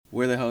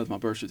where the hell is my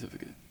birth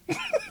certificate?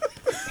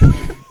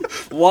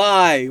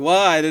 Why?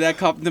 Why did that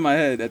pop into my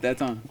head at that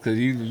time? Because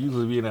you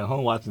usually being at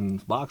home watching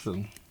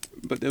boxing.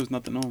 But there was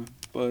nothing on.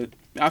 But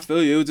I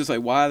feel you. It was just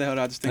like, why the hell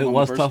did I just think It about my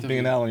was birth tough certificate?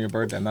 being out on your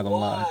birthday, I'm not going to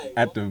lie.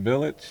 At the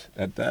village,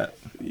 at that,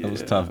 it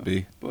was Yeah. tough,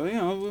 B. But, you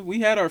know, we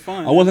had our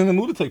fun. I wasn't in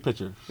the mood to take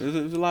pictures.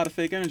 There was a lot of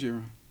fake energy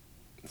around.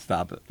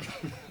 Stop it.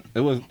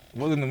 Wasn't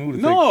in the mood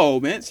to take. No,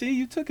 man. See,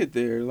 you took it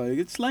there. Like,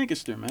 it's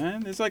Lancaster,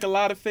 man. It's like a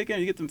lot of fake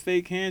energy. You get them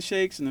fake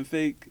handshakes and the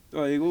fake,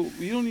 like, well,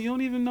 you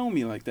don't even know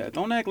me like that.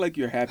 Don't act like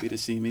you're happy to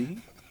see me.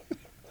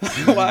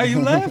 Why are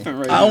you laughing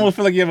right now? I almost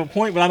feel like you have a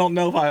point, but I don't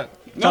know if I.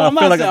 No, I'm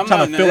not saying.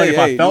 Trying to feel like if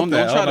I felt don't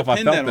that. I try don't to know if I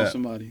pin felt that on that.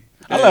 somebody.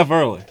 I left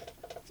early.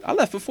 I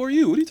left before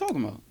you. What are you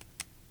talking about?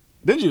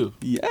 Did you?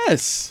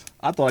 Yes.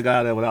 I thought I got out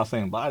of there without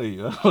saying bye to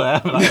you. What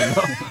happened? I don't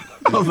know.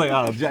 I was like,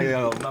 oh,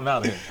 Jack, I'm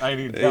out of here. I ain't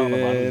even telling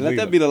nobody. Let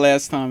that be the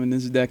last time in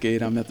this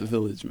decade I'm at the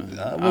village, man.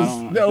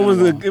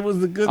 It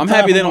was a good. I'm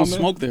happy they don't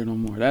smoke there no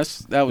more. That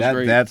was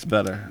great. That's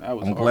better. That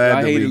was I'm hard. glad.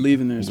 I hated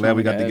leaving there. I'm glad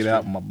we got to smoking get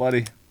out with my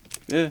buddy.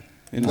 Yeah.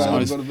 And You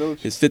it's go to the village?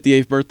 his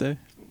 58th birthday.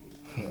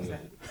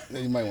 Yeah,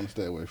 you might want to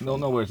stay away from Don't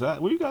know where it's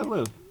at. Where you guys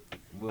live?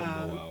 We'll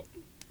go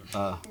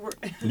out.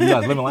 You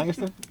guys live in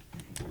Lancaster?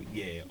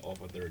 Yeah,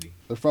 off of 30.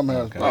 They're from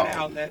Harrisburg. Okay.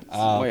 Outlet.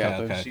 Oh, Way okay, out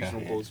there. okay, She's okay.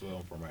 from Coatesville.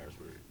 I'm from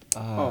Harrisburg.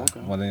 Okay.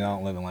 Well, then I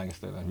don't live in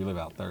Lancaster. Then you live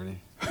out 30.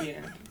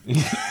 Yeah. You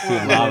see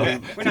a lot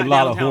of, We're see a not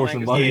lot of downtown horse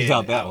and Lancaster. buggies Yeah.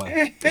 out that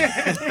way.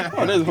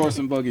 Oh, there's horse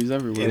and buggies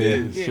everywhere. It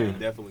is. Yeah. True. It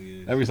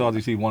definitely is. Every so often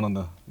you see one on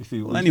the. You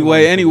see. Well,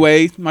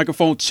 anyway,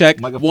 microphone check.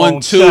 Microphone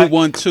 1 2 check.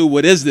 1 2.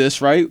 What is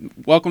this, right?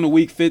 Welcome to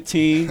week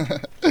 15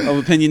 of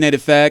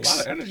Opinionated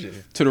Facts. energy.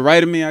 To the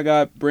right of me, I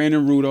got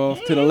Brandon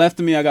Rudolph. To the left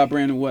of me, I got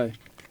Brandon Way.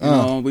 You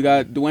know, we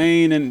got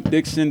Dwayne and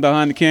Dixon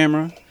behind the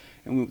camera,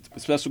 and we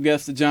special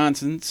guest the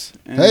Johnsons.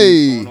 And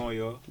Hey. What's going on,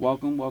 y'all?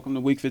 welcome to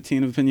week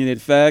 15 of Opinionated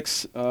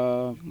Facts.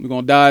 We're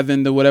gonna dive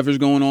into whatever's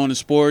going on in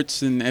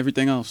sports and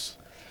everything else.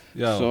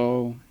 Yo,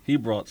 So he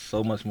brought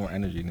so much more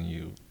energy than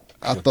you.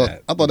 I with thought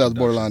that that was introduction.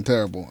 borderline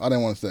terrible. I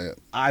didn't want to say it.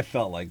 I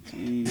felt like,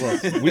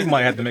 look, we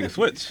might have to make a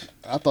switch.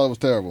 I thought it was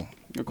terrible.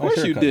 of course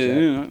sure you cut, did. Jack.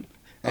 You know.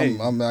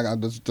 Hey,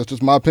 That's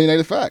just my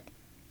opinionated fact.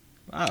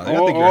 I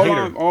think you're a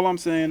hater. all I'm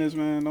saying is,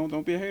 man,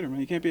 don't be a hater, man.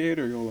 You can't be a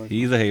hater your life.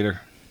 He's a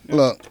hater.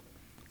 Look,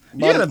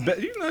 You had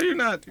a you're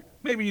not.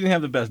 Maybe you didn't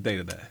have the best day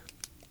today.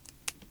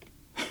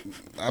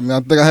 I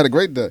think I had a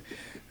great day.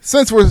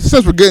 Since we're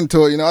getting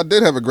to it, I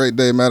did have a great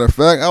day. Matter of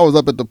fact, I was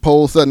up at the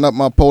poll setting up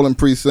my polling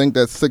precinct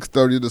at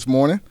 6:30 this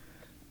morning,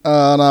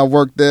 and I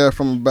worked there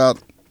from about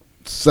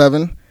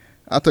 7.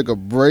 I took a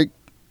break,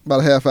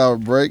 about a half-hour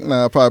break.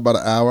 Now probably about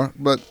an hour,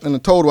 but in the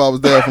total, I was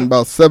there from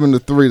about 7 to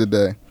 3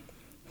 today.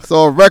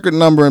 So a record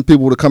number of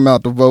people to come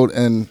out to vote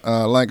in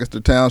Lancaster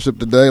Township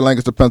today,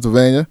 Lancaster,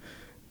 Pennsylvania,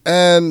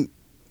 and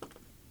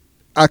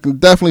I can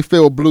definitely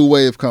feel a blue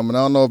wave coming. I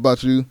don't know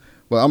about you.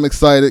 Well, I'm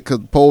excited because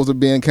polls are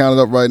being counted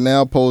up right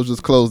now. Polls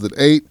just closed at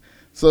 8.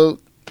 So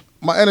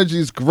my energy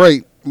is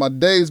great. My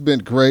day's been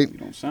great. You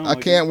don't sound I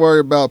like can't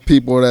worry about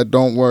people that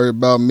don't worry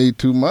about me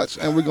too much.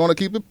 And we're going to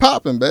keep it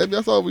popping, baby.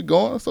 That's all we're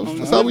going. So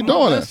that's how we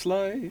doing it. Best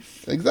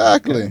life.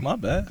 Exactly. My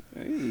bad.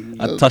 Hey,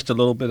 I touched a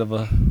little bit of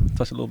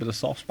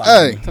soft spot.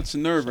 Hey. touch the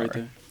nerve right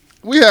there.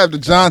 We have the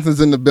Johnsons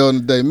in the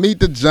building today. Meet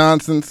the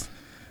Johnsons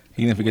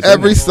He didn't forget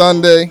every your name.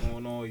 Sunday, What's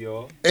going on,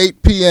 y'all?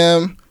 8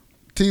 p.m.,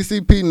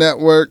 TCP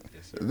Network.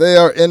 They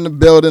are in the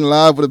building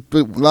live with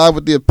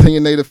the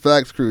Opinionated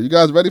Facts crew. You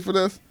guys ready for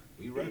this?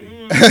 We ready.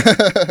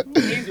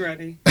 He's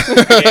ready.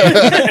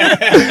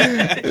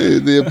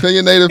 The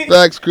Opinionated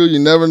Facts crew, you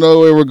never know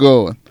where we're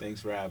going.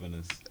 Thanks for having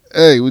us.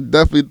 Hey, we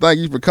definitely thank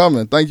you for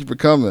coming. Thank you for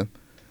coming.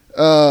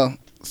 So,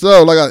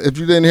 if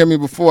you didn't hear me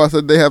before, I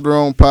said they have their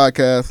own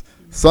podcast.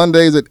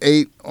 Sundays at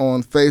 8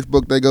 on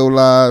Facebook, they go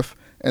live,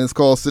 and it's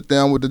called Sit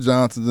Down with the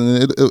Johnsons,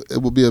 and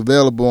it will be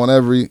available on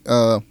every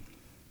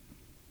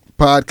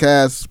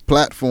podcast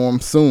platform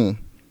soon.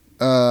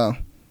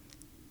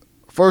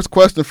 First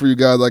question for you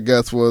guys, I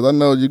guess, was I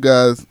know you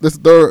guys.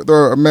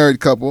 They're a married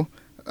couple,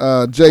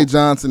 Jay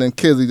Johnson and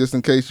Kizzy. Just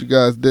in case you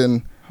guys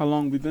didn't How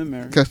long we been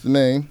married? catch the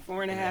name.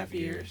 4.5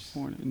 years.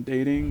 Born and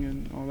dating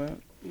and all that.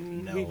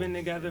 We've been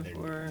together They're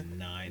for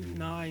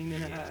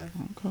 9.5.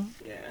 Okay.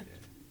 Yeah.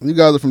 You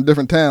guys are from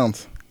different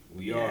towns.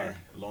 We Yeah. are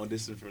long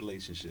distance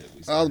relationship.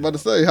 We I was about to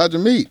started say, how'd you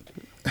meet?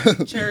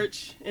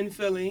 Church in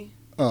Philly.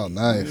 Oh,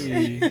 nice.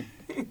 Hey,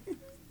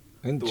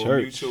 In out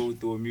church.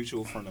 through a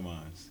mutual friend of mine.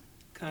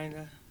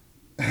 Kinda.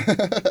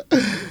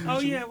 Oh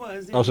yeah, it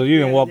was. Oh, so you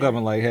didn't Yeah, walk yeah. up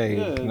and like, hey,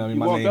 Yeah, you know, you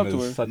my walked name up to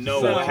her. is such and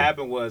No, such. what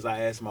happened was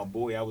I asked my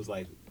boy. I was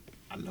like,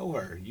 I know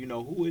her.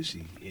 Who is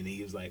she? And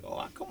he was like,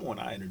 oh, come on,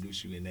 I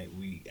introduce you. And that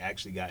we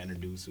actually got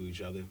introduced to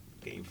each other,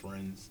 became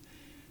friends.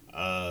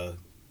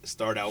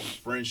 Start out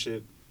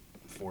friendship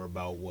for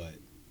about what,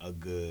 a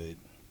good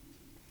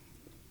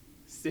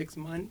 6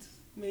 months,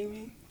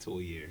 maybe. to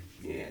a year.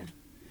 Yeah.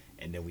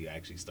 And then we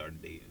actually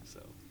started dating.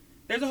 So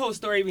There's a whole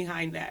story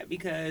behind that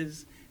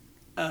because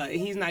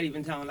he's not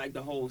even telling like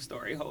the whole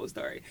story.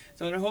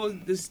 So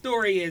the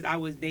story is I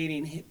was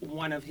dating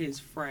one of his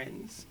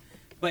friends,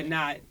 but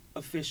not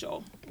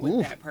official with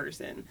Oof. that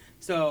person.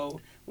 So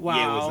Wow.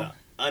 Yeah, it was an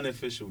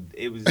unofficial.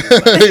 It was They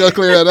just like, gonna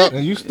clear that up.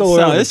 And you stole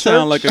it. It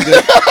sound like a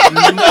good.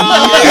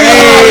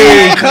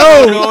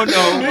 no.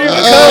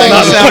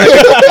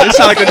 It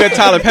sound like a good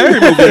Tyler Perry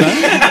movie.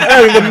 Huh?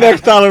 That is the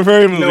next Tyler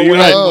Perry movie. No, You're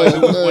right.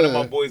 it was Oh, one of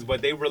man. my boys,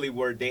 but they really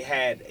were. They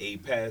had a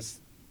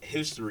past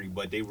history,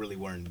 but they really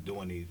weren't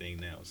doing anything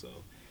now. So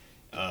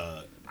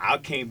I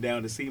came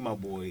down to see my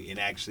boy and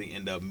actually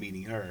end up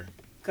meeting her.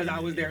 Because I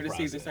was in there to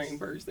see the process. same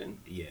person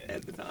Yeah.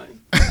 at the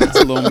time. It's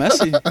a little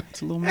messy.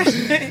 It's a little messy.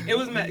 It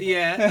was,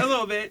 yeah, a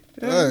little bit.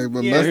 Hey, but Yeah,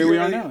 But Messi, here we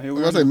are now. Here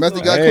we I are say now.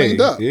 Messi got Hey, cleaned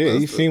up. Yeah, he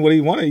That's- seen what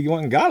he wanted. You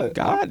went and got it.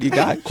 God, you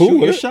got Cool shoot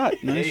with your it.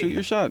 shot, man. Hey. Shoot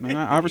your shot, man.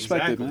 I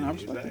respect it, man. I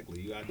respect it.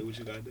 Exactly. You gotta do what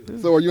you gotta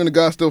do. So are you and the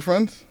guy still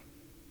friends?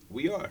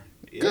 We are.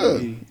 Yeah.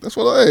 Good. That's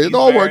what. Hey, He's it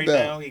all married worked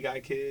now. out. He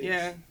got kids.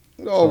 Yeah.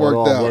 It all So worked it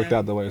all out. worked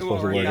out the way it's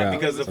supposed to work out.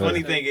 Because the Yeah.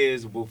 funny thing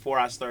is, before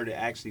I started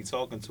actually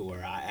talking to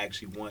her, I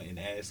actually went and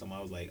asked him. I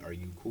was like, "Are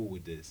you cool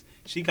with this?"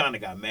 She kind of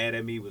got mad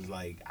at me. Was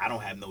like, "I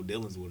don't have no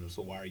dealings with him,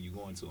 so why are you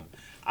going to him?"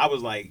 I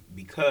was like,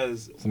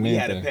 "Because a we man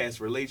had a thing. past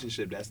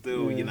relationship. That's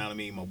still, Yeah. you know what I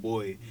mean, my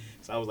boy."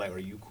 So I was like, "Are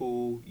you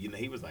cool?" You know,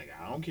 he was like,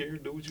 "I don't care.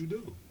 Do what you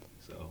do."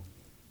 So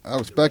I the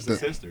respect rest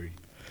is it. history.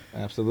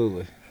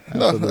 Absolutely.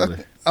 No,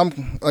 Absolutely.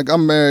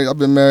 I'm married. I've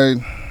been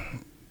married.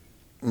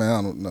 Man,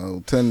 I don't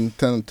know, 10,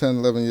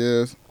 11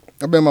 years.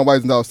 I've been with my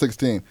wife since I was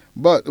 16.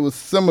 But it was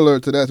similar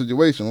to that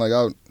situation. Like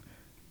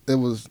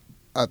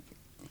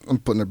I'm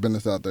putting her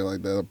business out there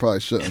like that. I probably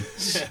shouldn't.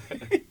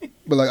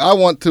 But like I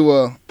went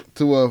to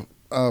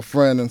a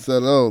friend and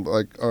said, "Oh,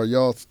 like are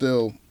y'all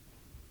still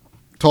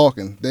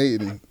talking,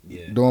 dating,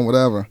 Yeah. doing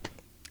whatever?"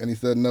 And he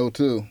said no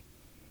too.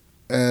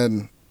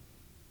 And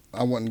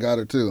I went and got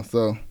her too.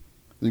 So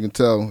you can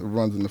tell it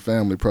runs in the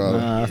family probably.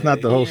 Nah, that's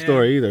not the whole Yeah.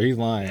 story either. He's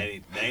lying.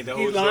 That ain't the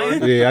He's whole lying?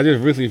 story. Yeah, I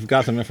just recently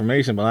got some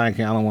information, but I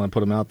don't want to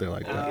put him out there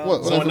like that.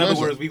 What So in other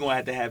information? words, we gonna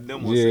have to have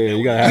them. on Yeah, together.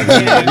 you gotta have Yeah,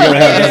 you gotta have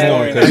yeah, that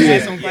one, yeah, 'cause yeah,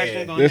 he- some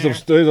questions on there's there.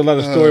 there's a lot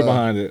of story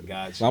behind it.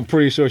 Gotcha. I'm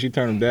pretty sure she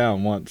turned him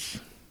down once.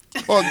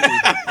 Well,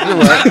 you're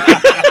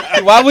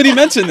right. Why would he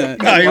mention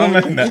that? No, you don't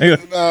mention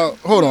that. Now,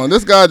 hold on.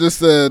 This guy just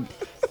said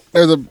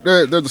there's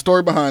a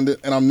story behind it,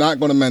 and I'm not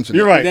going to mention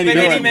You're it. right. Then But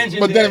he then he mentioned it. mentioned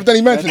But then, it. then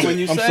he That's mentioned when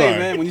it. you I'm say, sorry.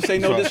 man. When you say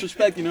no Sorry.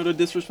 disrespect, you know the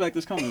disrespect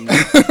is coming.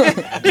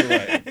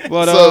 Man.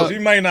 But So- She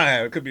might not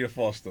have. It could be a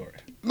false story.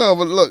 No,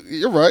 but look,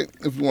 you're right.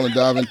 If you want to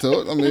dive into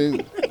it, I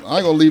mean, I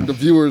ain't gonna leave the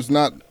viewers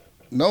not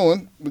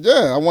knowing. But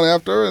yeah, I went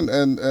after her,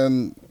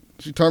 and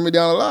she turned me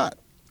down a lot.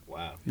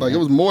 Wow. Like it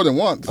was more than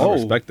once. I Oh.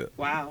 respect it.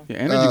 Wow. your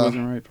energy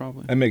wasn't right,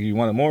 probably. That make you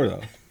want it more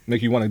though.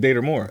 Make you want to date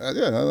her more. Yeah,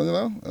 you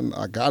know, and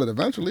I got it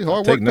eventually.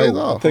 Hard Take work pays no.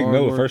 off. Take no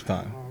Hard the work. first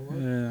time.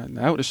 Yeah,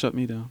 that would have shut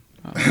me down.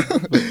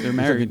 But they're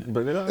married.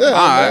 But Yeah,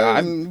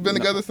 I- we've been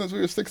together since we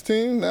were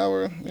 16. Now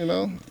we're,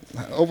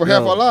 over Yo,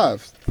 half our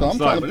lives. So I'm I'm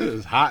sorry, trying but to. it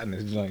is hot in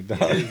this joint.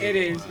 Dog. It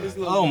is. It's a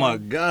little Oh my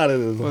God, it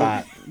is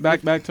hot.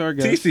 Back to our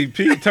guest.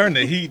 TCP turned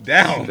the heat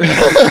down.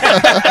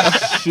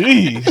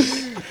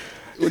 Jeez.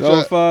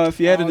 So if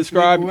you had to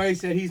describe, Boy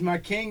said he's my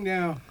king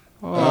now.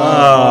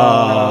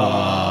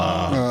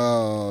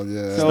 Oh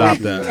yeah. So- Stop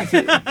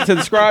that. to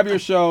describe your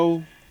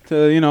show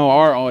to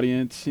our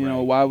audience,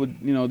 why would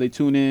they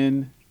tune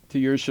in to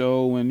your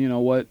show, and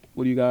what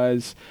do you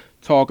guys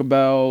talk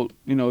about?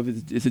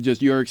 If is it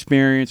just your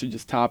experience or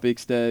just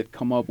topics that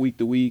come up week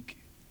to week?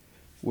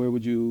 Where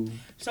would you?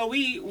 So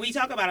we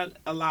talk about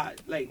a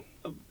lot, like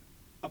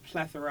a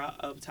plethora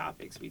of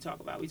topics. We talk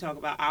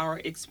about our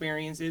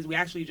experiences. We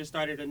actually just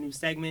started a new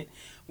segment,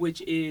 which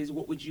is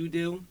what would you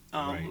do?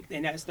 Right.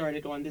 And that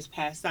started on this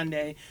past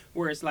Sunday,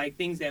 where it's like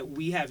things that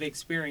we have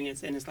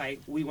experienced, and it's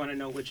like we want to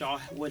know what y'all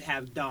would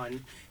have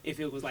done if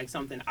it was like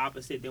something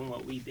opposite than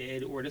what we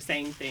did, or the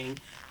same thing.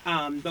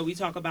 But we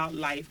talk about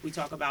life. We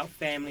talk about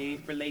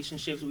family,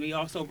 relationships. We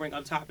also bring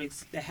up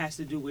topics that has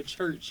to do with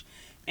church.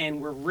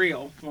 And we're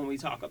real when we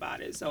talk about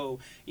it. So,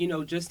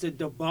 just to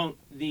debunk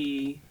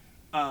the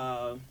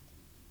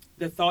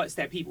thoughts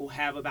that people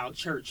have about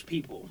church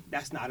people.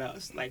 That's not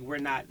us. Like, we're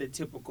not the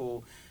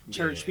typical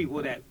church Yeah.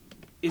 people that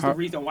is How- the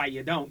reason why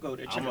you don't go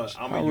to church.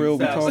 I'm How a real youth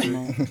we pastor, talking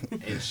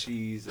about? and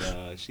she's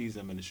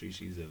in ministry.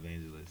 She's an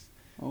evangelist,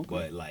 Okay.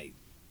 but like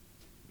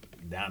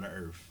down to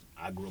earth.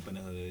 I grew up in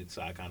the hood,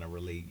 so I kind of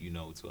relate,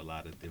 to a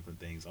lot of different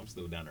things. I'm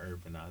still down to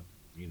earth, and I,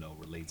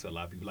 relate to a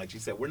lot of people. Like she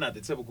said, we're not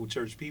the typical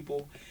church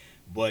people,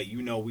 but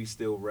we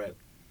still rep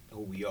who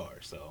we are.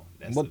 So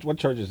that's What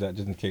church is that?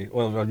 Just in case.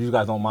 Well, if you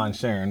guys don't mind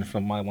sharing, if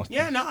somebody wants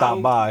Yeah, to no.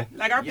 stop by.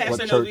 Like our Yeah.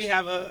 pastor What knows we church?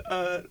 have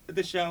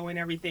the show and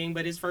everything,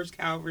 but it's First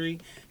Calvary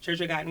Church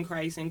of God in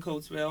Christ in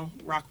Coatesville,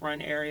 Rock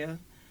Run area.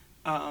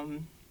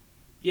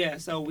 Yeah,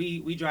 so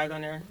we drive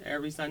down there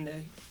every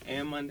Sunday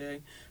and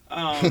Monday.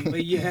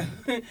 But yeah,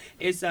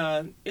 it's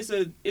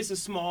a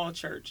small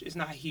church. It's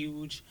not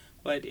huge,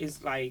 but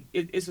it's like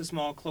it's a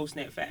small close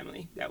knit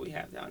family that we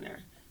have down there.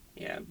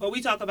 Yeah, but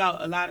we talk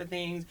about a lot of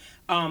things,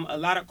 a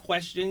lot of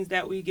questions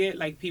that we get,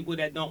 like people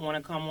that don't want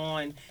to come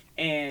on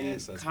and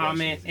Ask us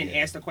comment questions, and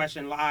yeah. ask the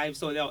question live.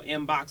 So they'll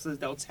inbox us,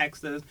 they'll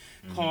text us,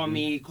 call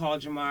me, call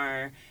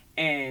Jamar,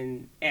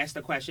 and ask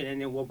the question,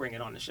 and then we'll bring it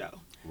on the show.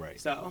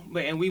 right. So,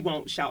 and we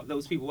won't shout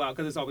those people out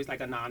because it's always like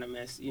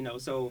anonymous,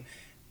 So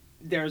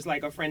there's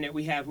like a friend that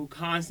we have who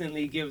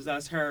constantly gives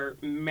us her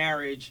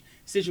marriage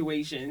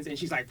situations, and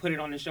she's like, put it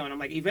on the show, and I'm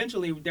like,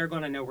 eventually they're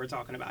gonna know we're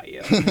talking about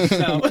you.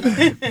 So,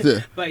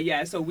 Yeah. but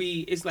yeah, so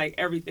it's like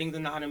everything's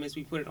anonymous.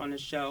 We put it on the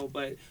show,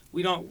 but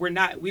we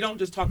don't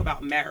just talk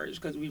about marriage,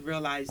 because we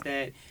realize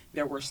that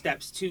there were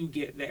steps to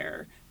get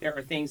there. There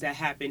are things that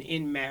happen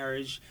in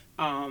marriage.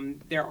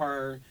 There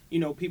are,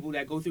 people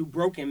that go through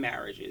broken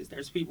marriages.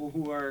 There's people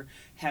who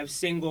they're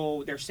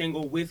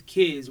single with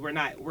kids. We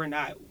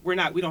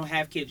don't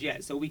have kids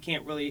yet, so we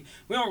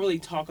don't really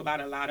talk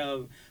about a lot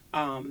of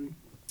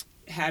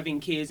having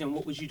kids and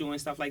what was you doing,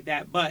 stuff like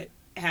that. But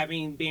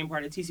being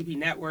part of TCP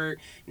Network,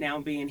 now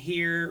being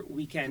here,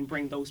 we can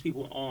bring those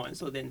people on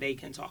so then they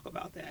can talk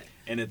about that.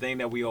 And the thing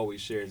that we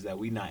always share is that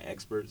we're not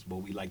experts, but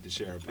we like to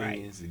share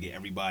opinions to get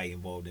everybody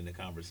involved in the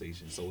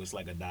conversation. So it's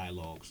like a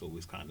dialogue. So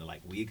it's kind of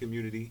like we a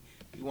community.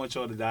 We want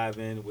y'all to dive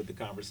in with the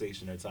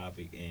conversation or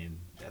topic, and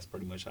that's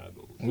pretty much how it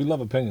goes. We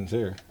love opinions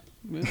here.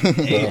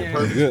 Hey,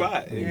 perfect Good.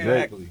 spot. Yeah.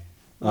 Exactly.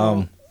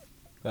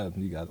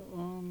 You got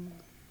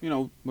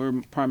it.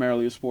 We're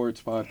primarily a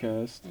sports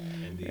podcast,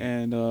 Indeed.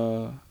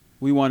 and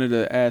we wanted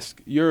to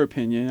ask your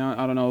opinion.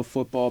 I don't know,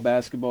 football,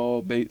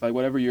 basketball, like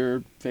whatever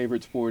your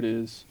favorite sport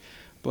is.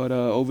 But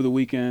over the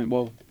weekend,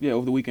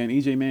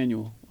 EJ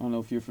Manuel, I don't know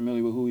if you're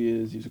familiar with who he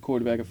is. He's a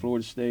quarterback at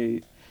Florida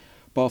State,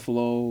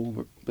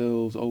 Buffalo,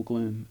 Bills,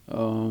 Oakland.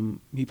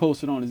 He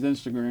posted on his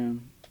Instagram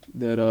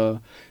that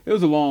it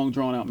was a long,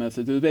 drawn-out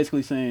message. It was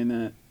basically saying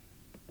that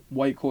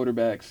white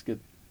quarterbacks get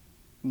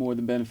more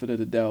the benefit of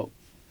the doubt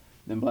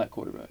than black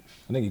quarterbacks.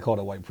 I think he called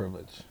it white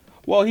privilege.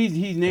 Well, he's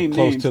named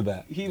Close names. to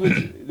that.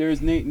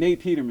 There's Nate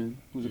Peterman,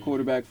 who's a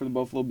quarterback for the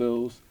Buffalo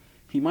Bills.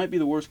 He might be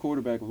the worst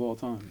quarterback of all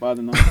time by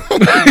the numbers.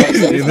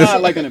 It's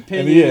not like an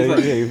opinion. Yeah,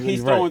 He's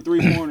right. throwing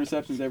 3-4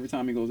 interceptions every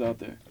time he goes out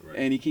there, Right.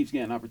 and he keeps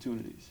getting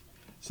opportunities.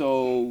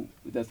 So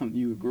that's something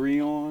you agree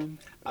on?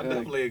 I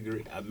definitely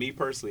agree. Me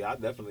personally, I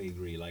definitely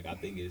agree. Like, I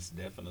think it's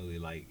definitely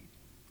like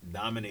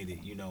dominated,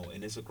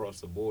 and it's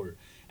across the board,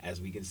 as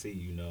we can see.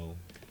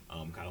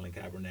 Colin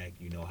Kaepernick,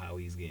 how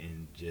he's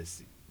getting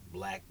just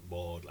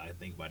blackballed, I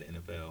think, by the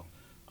NFL.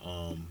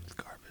 It's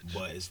garbage.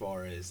 But as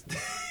far as,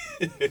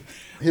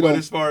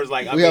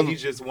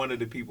 he's just one of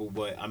the people.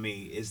 But I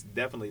mean, it's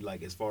definitely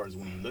like as far as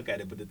when you look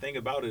at it. But the thing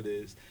about it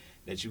is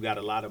that you got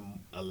a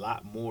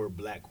lot more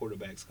black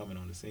quarterbacks coming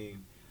on the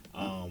scene.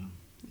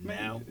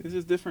 Now It's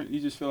just different. You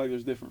just feel like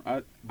there's different.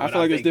 I But feel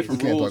like I there's think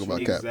different we can't rules. talk about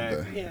for- Cap today.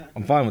 exactly. Yeah.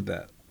 I'm fine with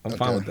that. I'm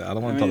fine Okay. with that. I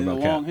don't I want to mean, talk in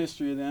about the long Cap.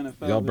 history of the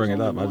NFL, Y'all bring there's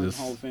it only up, I one just-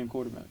 Hall of Fame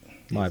quarterback,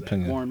 My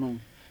opinion. Warren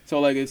Moon. So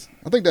like it's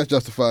I think that's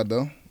justified,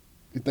 though.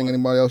 You think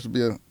anybody else should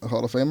be a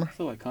Hall of Famer? I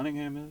feel like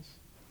Cunningham is.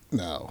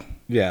 No.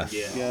 Yes.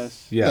 Yeah.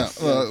 Yes.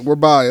 Yes. No, we're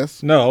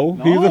biased. No,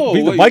 No,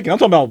 he's the wait. Viking. I'm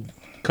talking about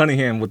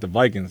Cunningham with the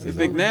Vikings. If is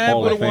a McNabb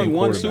Hall would of have won Fame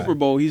one quarterback. Super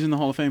Bowl, he's in the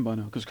Hall of Fame by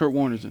now because Kurt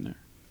Warner's in there.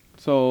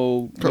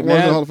 So Kurt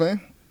Warner's in the Hall of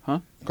Fame? Huh?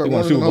 Kurt He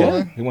won Warner's in Super the Hall Bowl.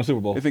 of Fame? He won Super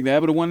Bowl. if McNabb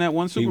would have won that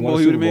one Super won Bowl, a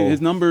he would Super have made Bowl.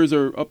 his numbers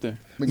are up there.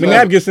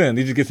 McNabb gets in.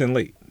 He just gets in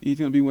late. He's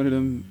gonna be one of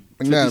them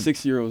McNabb.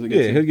 56-year-olds.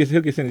 Yeah, he'll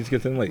get in. He just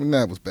gets in late.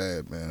 McNabb was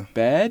bad, man.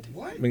 Bad.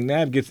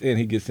 McNabb gets in.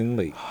 He gets in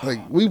late. Like,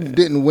 we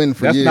didn't win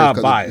for That's years. not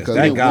 'cause- biased. because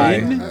That we guy-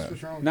 win. That's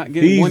what's Not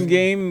getting He's- one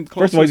game.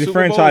 Close First of all, to he's a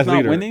Super Bowl, franchise not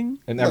leader winning.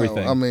 and No,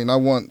 everything. I mean, I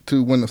want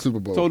to win the Super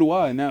Bowl. So do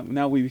I.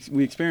 Now we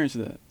experienced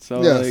that.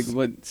 So Yes.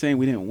 but saying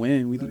we didn't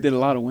win, we did a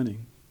lot of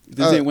winning. We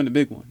just Uh, didn't win the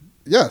big one.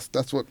 Yes,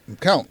 that's what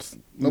counts.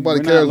 Nobody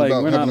We're not cares like-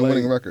 about we're having a not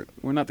winning like- record.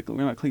 We're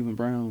not Cleveland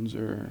Browns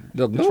or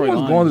No Detroit one's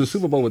going to the Lions.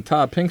 Super Bowl with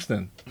Todd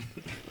Pinkston.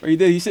 Or he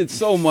did. He said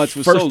so much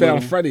with First so down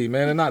little. Freddie,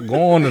 man. They're not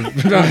going to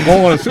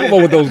the Super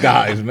Bowl with those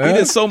guys, He man.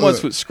 did so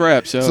much with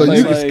scraps, yo. So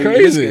It's you- It's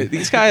crazy.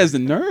 This guy has the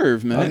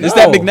nerve, I man. It's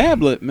that know.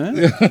 McNabb lip, man.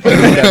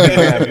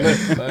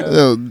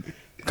 Yo,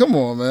 come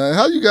on, man.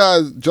 How you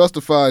guys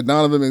justify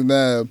Donovan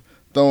McNabb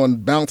throwing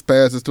bounce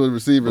passes to the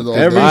receivers all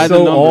Every day? By the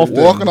so numbers.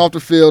 often. Walking off the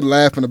field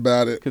laughing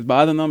about it. Because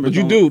by the numbers,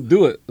 But you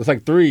do it. It's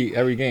like 3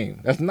 every game.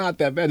 That's not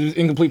that bad. It's just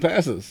incomplete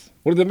passes.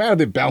 What does it matter if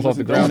they bounce off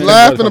the He's ground?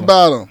 laughing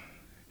about them.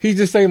 He's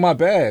just saying my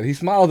bad. He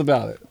smiles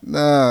about it.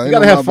 Nah, You ain't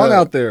gotta no have my fun bad.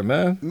 out there,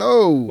 man.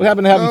 No. What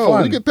happened to having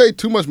fun? You get paid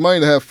too much money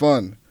to have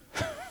fun.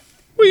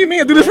 What do you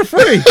mean? I do this for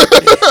free.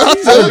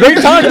 Have a great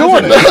time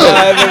doing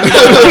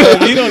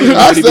it. You don't even know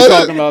I what he be said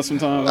talking it. about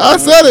sometimes. I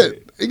said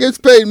it. He gets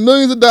paid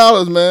millions of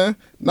dollars, man,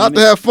 not to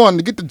have fun,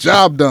 to get the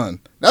job done.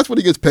 That's what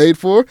he gets paid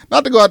for.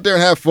 Not to go out there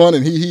and have fun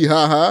and hee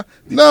ha ha.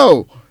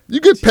 No, you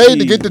get paid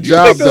to get the You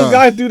job think those done.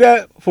 guys do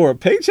that for a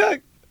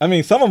paycheck? I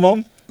mean, some of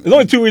them. There's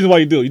only 2 reasons why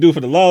you do it. You do it for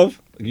the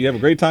love, you have a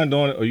great time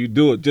doing it, or you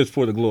do it just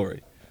for the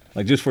glory,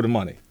 like just for the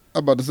money.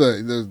 I'm about to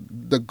say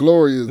the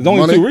glory is There's only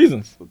money. 2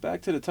 reasons. But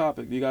back to the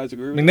topic. Do you guys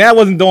agree with that? McNabb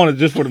wasn't doing it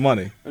just for the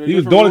money. Are there He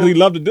was different doing it because he rules?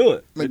 loved to do it.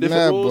 Are there McNabb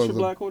different rules was for a-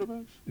 black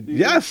quarterbacks? Do you-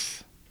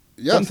 Yes,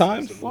 Yes.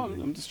 sometimes. Well,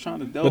 I'm just trying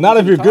to delve But not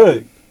into if the you're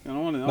topic. good. I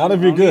don't wanna, Not if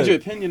I you're don't need good. your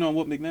opinion on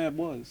what McNabb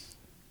was.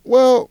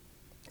 Well,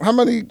 how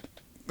many?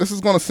 This is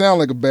going to sound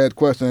like a bad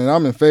question, and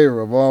I'm in favor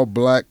of all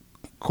black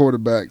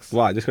quarterbacks.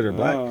 Why? Just because they're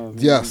black? Man.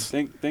 Yes.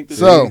 Think the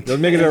So- Let's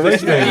make it a race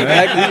thing, man.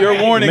 Exactly,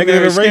 your warning Make it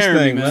there a is race scaring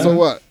thing, me, man.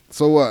 man.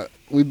 So what?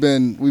 We've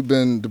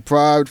been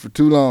deprived for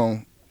too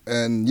long,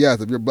 And yes,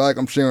 if you're black,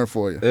 I'm cheering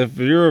for you. If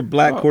you're a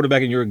black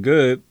quarterback and you're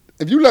good,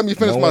 If you let me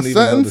finish No my one even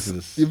sentence,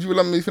 notices. if you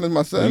let me finish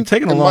my sentence, you're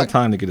taking a it long might-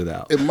 time to get it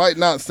out. It might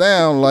not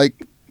sound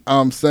like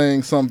I'm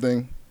saying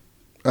something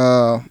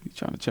You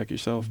trying to check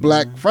yourself?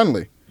 black man.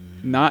 friendly.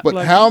 Not But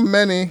black. how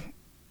many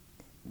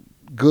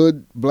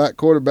good black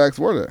quarterbacks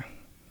were there?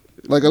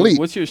 Like elite.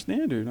 What's your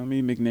standard? I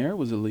mean, McNair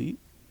was elite.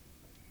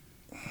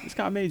 This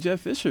guy made Jeff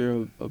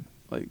Fisher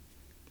like.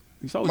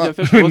 You saw what Jeff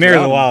Fisher was. Nair's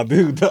without a him. wild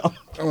dude, though.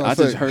 I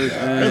just heard.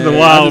 That's a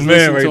wild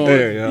man right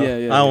there, yo.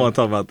 Yeah. I don't want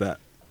to talk about that.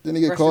 Didn't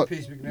he get Rest caught? in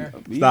peace,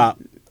 McNair. Stop.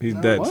 He's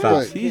dead. What?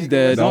 Stop. He's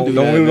dead. Don't do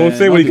Don't that.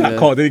 say man. what he Don't got do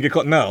caught. Did he get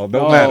caught? No,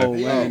 don't Oh, matter.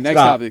 man. Next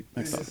Stop. topic.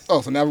 Next topic.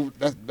 Oh, so now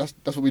that's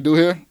what we do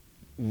here?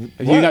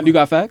 You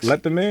got facts?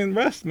 Let the man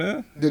rest,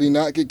 man. Did he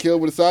not get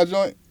killed with a side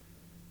joint?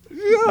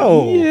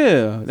 Yo.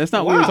 Yeah, that's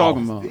not what we were Wow.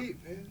 talking about.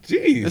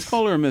 Jeez. Let's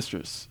call her a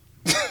mistress.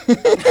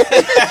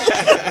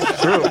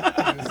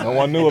 No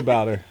one knew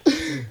about her.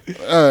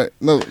 All right.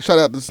 No, shout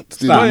out to Steve.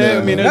 Stop. yeah,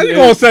 McNair, I mean, man. Now you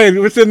gonna say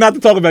we said not to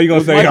talk about. You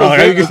gonna say Michael, oh,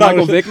 Vick, you is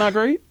Michael Vick not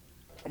great?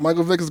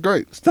 Michael Vick is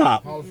great.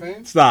 Stop. Hall of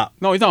Fame? Stop.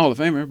 No, he's not Hall of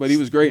Famer, but he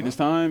was great in his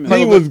time.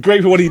 He was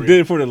great for what he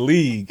did for the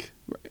league.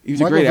 He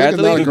was a Michael great Vick is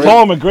not athlete. a To great-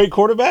 call him a great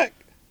quarterback,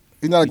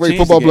 He's not a He great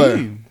changed football the player.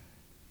 game.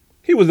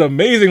 he was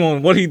amazing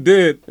on what he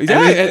did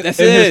Exactly, in that's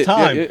his it.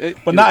 time, Yeah,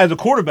 but not as a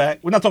quarterback.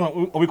 We're not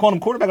talking. Are we calling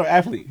him quarterback or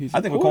athlete? He's I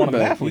a think we're calling him an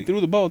quarterback. athlete. He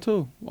threw the ball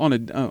too on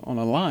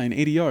a line,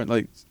 80 yards,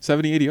 like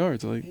 70, 80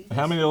 yards, like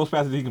How many of those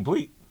passes did he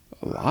complete?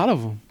 a lot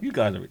of them. You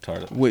guys are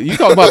retarded. Wait, you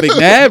talk about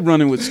McNabb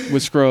running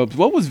with scrubs.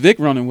 What was Vic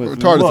running with?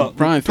 Retarded, Look,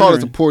 Brian retarded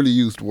is a Finneran. poorly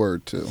used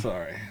word too.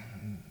 Sorry.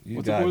 You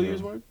What's the guys poorly are-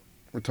 used word?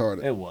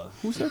 Retarded. It was.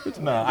 Who said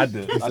retarded? No, I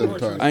did. He said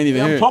retarded. I ain't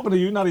even I'm hear. talking to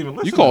you, not even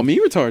listening. You called me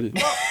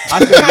retarded. I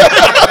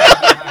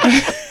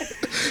said,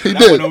 He That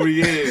did. went over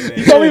your head, man.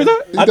 You called me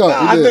retarded. He done.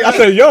 I, He think, I did.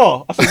 said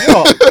y'all. I said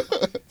y'all.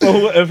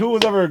 So if who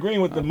was ever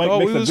agreeing with the Mike Oh,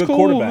 Vick's we a was good cool,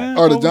 quarterback? man.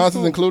 Are the Oh, we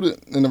Johnsons cool. included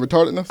in the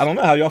retardedness? I don't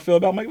know how y'all feel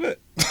about Mike Vick.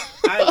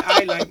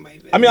 I like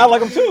Mike Vick. I mean, I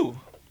like him too.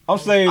 I'm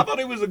saying I thought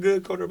he was a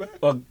good quarterback.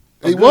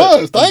 He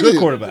was. Thank a good you.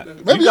 quarterback.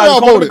 Maybe you guys y'all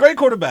call him a voted. great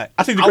quarterback.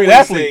 I see he's a I great wouldn't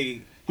athlete.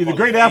 say He's a Hall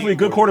great of athlete, Fame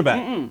good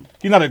quarterback.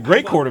 He's not a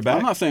great quarterback.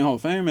 I'm not saying Hall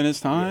of Fame in his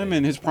time,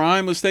 and his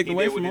prime was taken He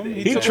away did from what him.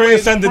 he did. He took away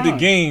his transcended the prime.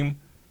 game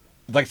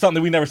like something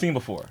that we never seen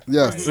before.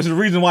 Yes. Which is the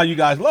reason why you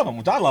guys love him,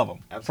 which I love him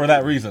for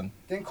that reason.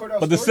 Then Cordell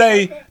But to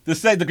Stewart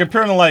say to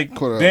compare him to like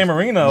Cordell Dan was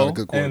Marino not a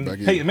good and quarterback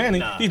either. Peyton Manning,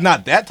 Nah. he's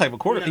not that type of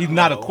quarterback. He's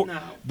not a No.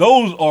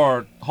 those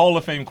are Hall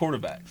of Fame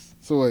quarterbacks.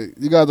 So wait,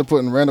 you guys are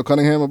putting Randall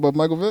Cunningham above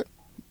Michael Vick?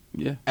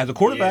 Yeah, As a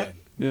quarterback,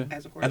 yeah.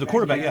 As as a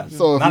quarterback, yeah.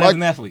 So if not Mike- as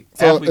an athlete.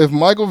 So athlete. if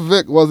Michael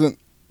Vick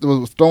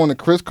was throwing to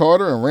Chris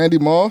Carter and Randy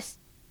Moss,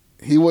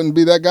 he wouldn't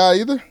be that guy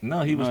either?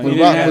 no, he was No, still, he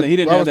didn't have that. He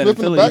didn't have Robert that in Smith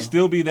in the Philly. back? he'd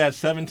still be that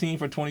 17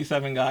 for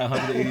 27 guy,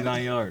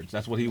 189 yards.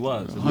 That's what he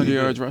was. That's what 100 he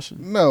yards did.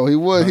 rushing. No, he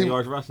would. 100 He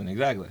yards rushing,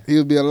 exactly. he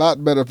would be a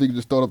lot better if he could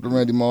just throw it up to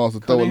Randy Moss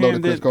and throw it low to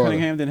Chris Carter.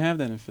 Cunningham didn't have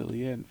that in Philly.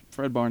 He had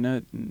Fred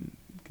Barnett. And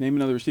name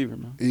another receiver,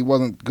 man. He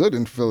wasn't good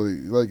in Philly.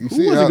 Like you Who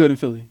see, wasn't how, good in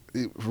Philly?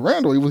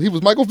 Randall. He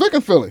was Michael Vick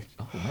in Philly.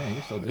 Oh man,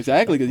 you're so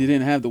Exactly, because he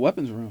didn't have the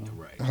weapons around him.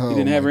 Right. Oh, He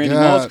didn't have my Randy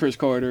God. Moss, Chris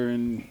Carter,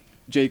 and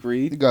Jake You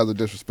Reed. guys are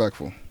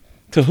disrespectful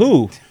To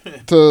who?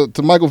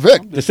 to Michael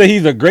Vick. To say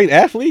he's a great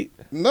athlete?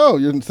 No,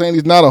 you're saying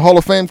he's not a Hall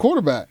of Fame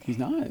quarterback. He's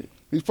not.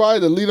 He's probably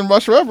the leading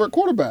rusher ever at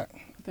quarterback.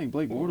 I think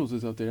Blake Bortles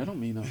is up there. That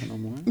don't mean nothing no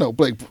more. No,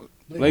 Blake.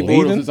 Blake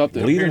Leading? Bortles is up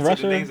there. Leading Compared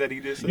to the rusher? things that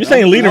he just said. You're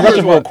saying leading Numbers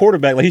rusher for a what?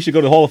 quarterback, like he should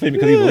go to Hall of Fame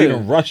because he's the Yeah.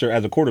 leading rusher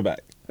as a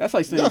quarterback. That's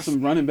like saying Yes.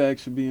 some running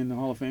backs should be in the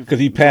Hall of Fame 'Cause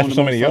he passed throwing for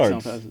so the many most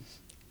touchdown yards. passes.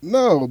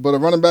 No, but a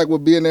running back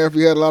would be in there if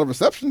he had a lot of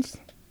receptions.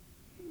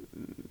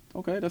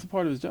 Okay, that's a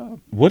part of his job.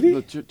 Would he?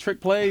 The trick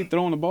play,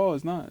 throwing the ball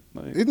is not.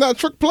 Like, He's not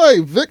trick play.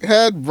 Vic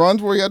had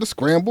runs where he had to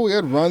scramble. He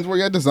had runs where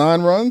he had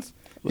design runs.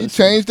 He Listen.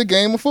 changed the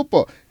game of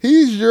football.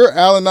 He's your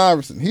Allen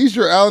Iverson. He's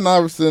your Allen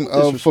Iverson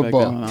of disrespect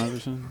football. Allen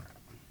Iverson.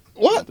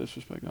 What?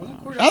 Disrespect Allen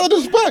Iverson. How the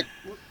disrespect?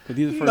 'Cause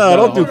he's the first No, guy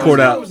don't do to Hall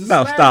of Fame. Cordell.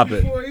 No, stop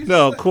it.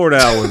 No,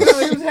 Cordell he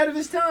was. was ahead of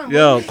his time.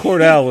 Yo,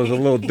 Cordell was a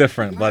little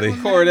different, buddy.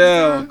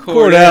 Cordell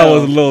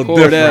was a little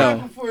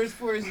Cordell.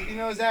 For his,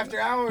 his after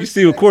hours. You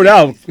see, with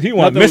Cordell, he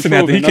wasn't Nothing missing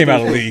after he proven, came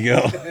out of the nothing league,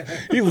 yo.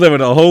 He's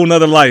living a whole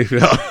nother life, yo.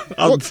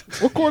 What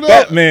Cordell?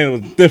 That man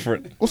was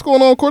different. What's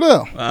going on with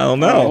Cordell? I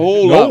don't A know.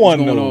 whole No lot was one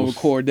going on knows. with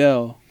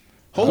Cordell.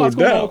 Whole lot's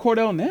going on Cordell. with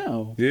Cordell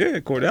now. Yeah,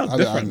 Cordell's I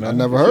different, man.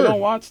 never You heard. don't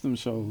watch them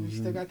shows.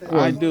 still got that-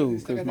 I you do,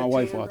 still because got my that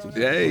wife tan, watches.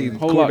 bro? Hey,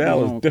 Whole lot going Cordell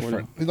on was with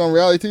different. He's on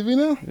reality TV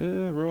now.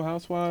 Yeah, Real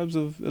Housewives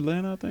of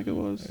Atlanta, I think it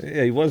was.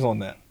 Yeah, he was on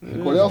that.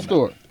 Cordell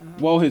Stewart.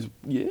 Well, his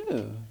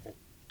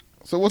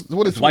So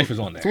what is His wife is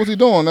on there. So what's he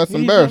doing? That's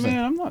He's- embarrassing.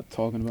 Man, I'm not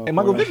talking about. Hey,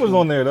 Michael Cordell Vick was Stewart.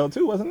 on there though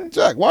too, wasn't he?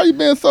 Jack, why are you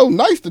being so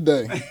nice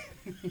today?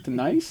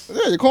 Nice.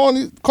 Yeah, you're call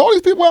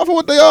these people out for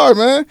what they are,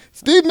 man.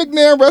 Steve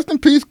McNair, rest in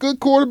peace, good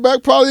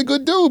quarterback, probably a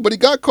good dude, but he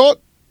got caught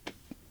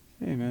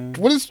Hey man.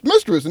 with his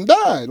mistress and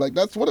died. Like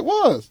that's what it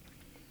was.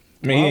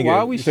 I mean, he, didn't Why get,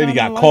 are we he said he shining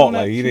got a light caught. on that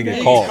Like he didn't get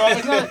today?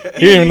 caught. He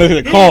didn't even look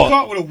at the call.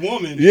 caught with a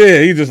woman.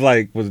 Yeah, he just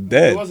like was It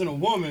dead. wasn't a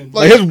woman.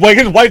 Like his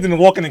wife didn't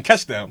walk in and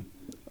catch them.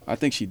 I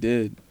think she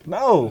did.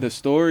 No. The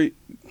story.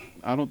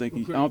 I don't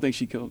think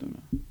she killed him.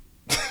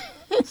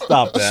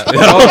 Stop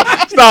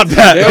that. Stop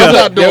that. There was I'm a-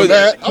 not there doing was-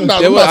 that. I'm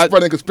there not was-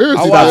 spreading conspiracy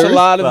I watched a theories.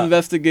 lot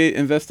of Stop.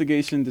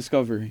 investigation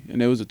Discovery,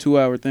 and there was a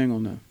 2-hour thing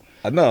on that.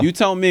 I know. You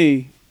tell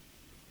me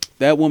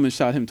that woman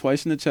shot him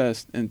twice in the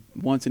chest and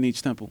once in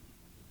each temple.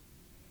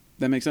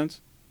 That make sense?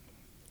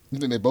 You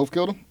think they both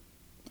killed him?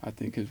 I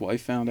think his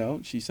wife found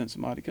out. She sent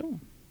somebody to kill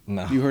him.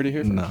 No. You heard it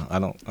here first. No, I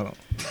don't. not-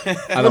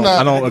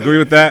 I don't agree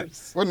with that.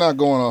 We're not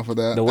going off of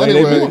that. The way they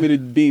You anyway, want me to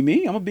be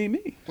me? I'm gonna be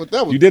me. but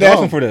that was You did dumb.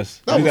 ask him for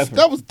this. That You was asked for-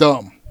 that was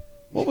dumb.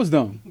 What was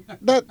dumb?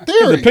 That His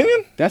theory.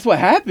 opinion? That's what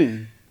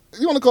happened.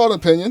 You want to call it an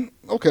opinion?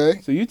 Okay.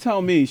 So you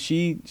tell me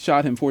she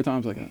shot him 4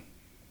 times like that,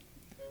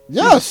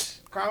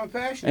 Yes. Crime of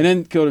passion. and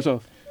then killed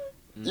herself.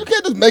 You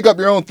can't just make up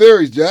your own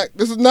theories, Jack.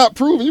 This is not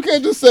proven. You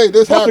can't just say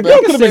this That's the happened. girl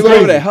could have been Say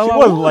whatever crazy. the hell She I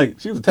wasn't want. like,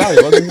 she was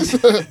Italian,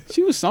 wasn't she?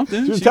 She was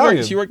something. She was she worked,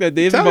 Italian. she worked at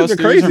Dave and Italians are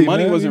Buster's. crazy, Her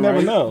money man. wasn't You never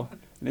right. know.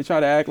 And they try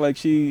to act like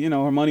she,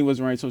 her money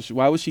wasn't right. So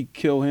why would she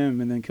kill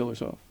him and then kill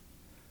herself?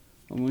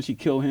 And when she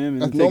kill him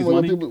and That's take his normally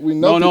money? what people- we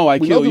know no, I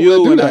we know kill people that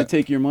you do and I that.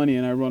 take your money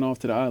and I run off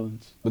to the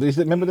islands. But they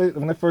said, remember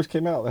when they first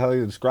came out, how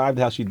they described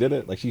how she did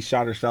it? Like she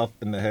shot herself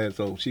in the head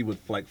so she would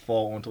like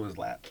fall onto his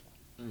lap.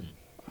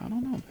 I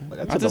don't know, man. Like,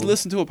 that's I just a-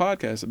 listened to a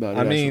podcast about it.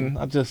 I mean,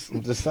 actually. I'm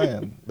just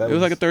saying. That it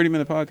was like a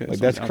 30-minute podcast. like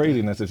that's out there.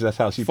 craziness. If that's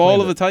how she Fall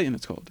planned of a it. Titan,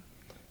 it's called.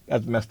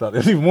 That's messed up.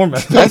 It's even more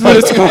messed up. That's what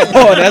it's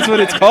called. That's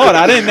what it's called.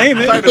 I didn't name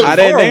it. I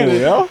didn't name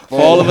it. Yeah.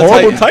 Fall of a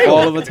Horrible Titan. title.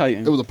 Fall of a It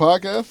Titan. was a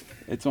podcast.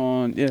 It's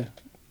on, yeah.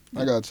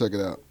 I gotta check it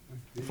out.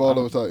 Fall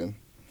of a Titan.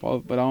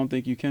 But I don't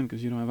think you can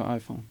because you don't have an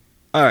iPhone.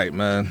 All right,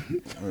 man.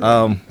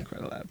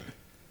 Credit Lab.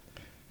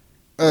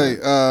 Hey,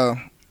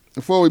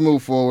 before we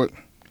move forward,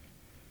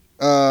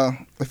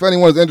 if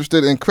anyone is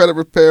interested in credit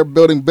repair,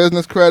 building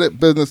business credit,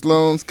 business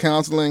loans,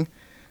 counseling,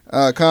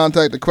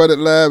 contact the Credit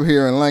Lab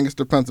here in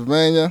Lancaster,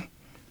 Pennsylvania.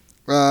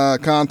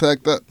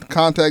 Contact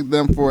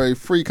them for a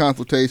free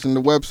consultation.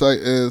 The website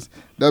is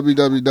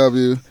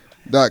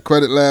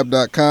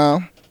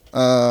www.creditlab.com.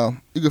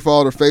 You can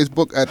follow their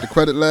Facebook at the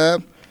Credit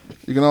Lab.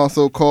 You can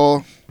also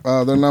call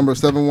their number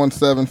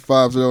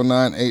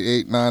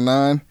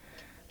 717-509-8899.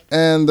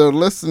 And the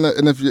listener,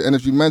 and if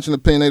you mention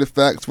opinionated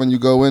facts when you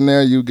go in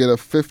there, you get a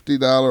 $50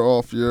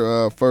 off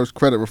your first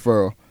credit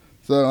referral.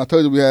 So I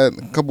told you a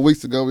couple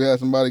weeks ago we had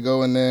somebody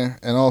go in there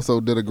and also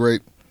did a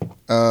great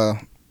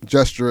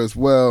gesture as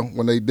well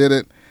when they did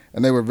it,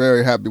 and they were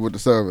very happy with the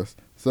service.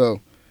 So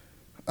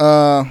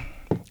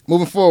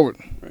moving forward,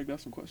 Greg,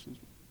 got some questions.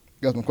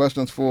 got some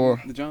questions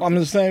for. The Johnson. I'm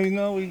just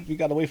saying, we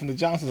got away from the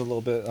Johnsons a little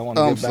bit. I want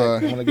to I'm get back. sorry.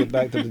 I want to get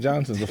back to the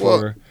Johnsons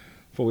Well-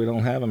 before we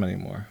don't have them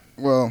anymore.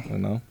 Well, You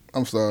know.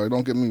 I'm sorry.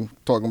 Don't get me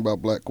talking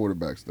about black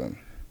quarterbacks then.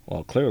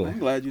 Well, clearly. I'm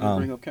glad you didn't Um,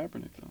 bring up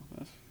Kaepernick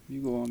though.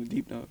 You go on the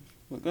deep dive.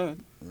 But go ahead.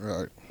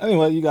 Right.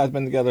 Anyway, you guys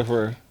been together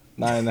for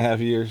 9.5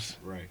 years.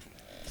 Right.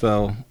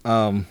 So,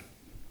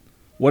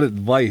 what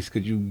advice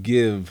could you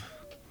give,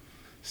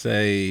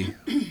 say,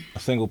 a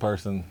single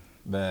person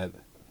that,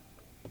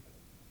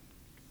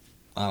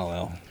 I don't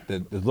know,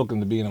 that is looking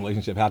to be in a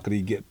relationship? How could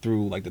he get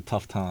through like the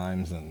tough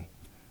times and?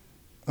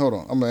 Hold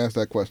on. I'm gonna ask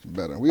that question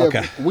better. We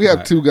Okay. have All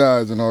right. 2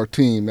 guys in our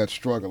team that's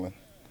struggling.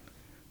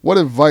 What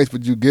advice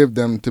would you give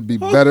them to be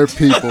better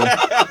people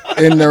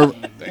in their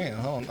Damn,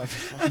 hold on.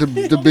 to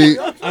be?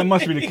 I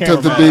must be the To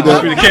be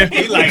the,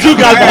 He like, Two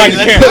guys behind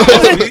the camera.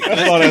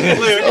 That's all that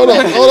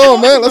is. hold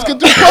on, man. Let's get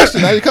to the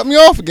question. Now you cut me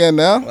off again.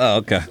 Now, Oh,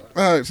 okay.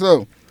 all right.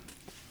 So,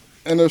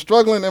 and they're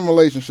struggling in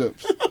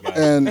relationships,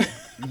 and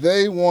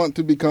they want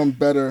to become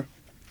better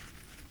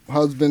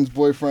husbands,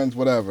 boyfriends,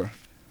 whatever.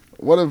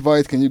 What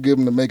advice can you give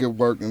them to make it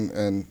work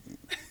and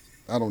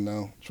I don't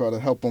know, try to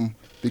help them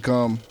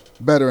become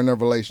better in their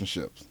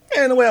relationships?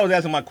 And the way I was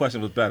asking my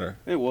question was better.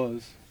 It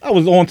was. I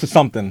was on to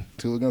something.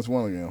 2 against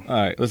 1 again. All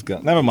right, let's go.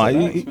 Never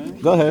mind. Thanks, man.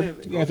 Go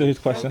ahead. You answer his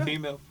question.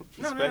 Female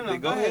No,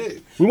 perspective. go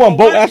ahead. We want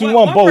both. Actually, we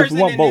want one both. person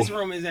We want in both. this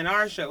room is in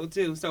our show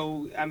too.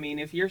 So I mean,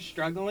 if you're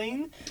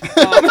struggling,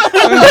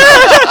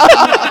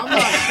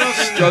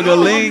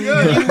 Struggling.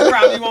 you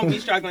probably won't be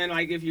struggling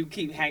like if you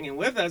keep hanging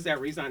with us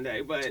every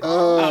Sunday. But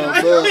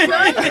Right,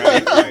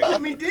 right. I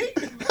mean, D.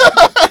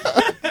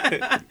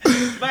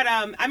 but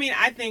I mean,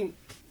 I think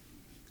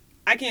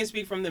I can't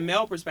speak from the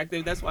male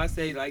perspective. That's why I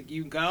say like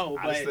you go.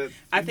 I But said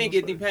I think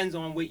it female depends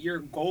on what your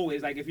goal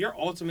is. Like if your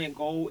ultimate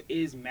goal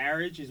is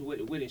marriage, is what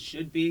it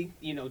should be.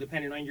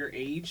 Depending on your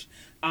age,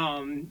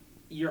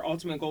 your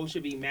ultimate goal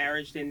should be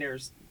marriage. Then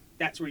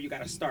that's where you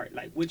got to start.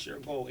 Like, what's your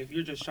goal? If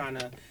you're just trying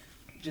to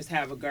just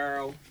have a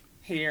girl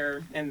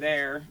here and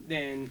there,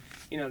 then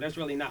there's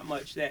really not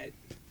much that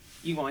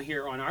you're gonna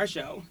hear on our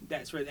show.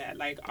 That's for that.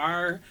 Like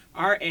our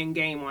end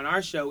game on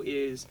our show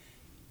is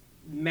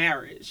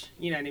marriage.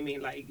 You know what I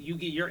mean? Like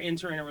you're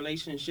entering a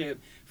relationship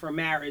for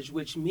marriage,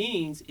 which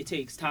means it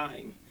takes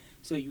time.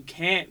 So you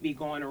can't be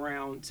going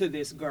around to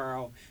this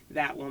girl,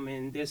 that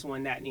woman, this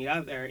one, that, and the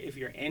other if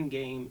your end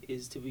game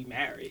is to be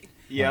married.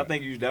 Yeah, I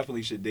think you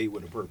definitely should date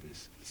with a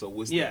purpose. So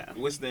what's Yeah.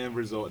 what's the end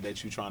result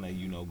that you're trying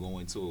to go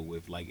into it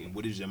with? Like,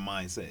 what is your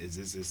mindset? Is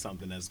this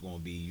something that's going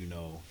to be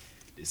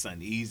it's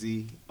something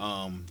easy,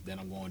 then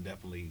I'm going to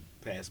definitely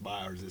pass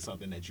by, or is it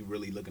something that you're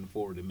really looking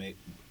forward to make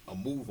a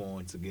move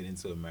on to get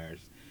into a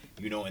marriage?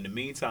 In the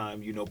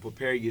meantime,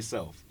 prepare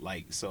yourself.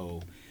 Like,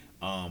 so,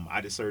 I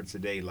just heard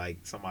today, like,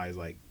 somebody's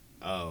like,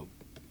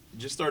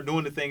 just start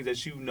doing the things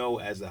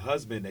that as a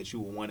husband that you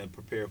will want to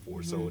prepare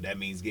for. So that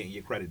means getting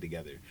your credit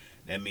together.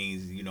 That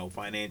means,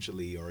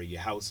 financially, or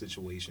your house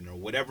situation, or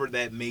whatever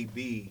that may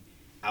be.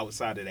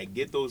 Outside of that,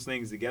 get those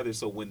things together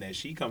so when that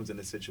she comes in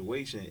a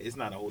situation, it's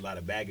not a whole lot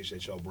of baggage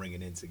that y'all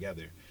bringing in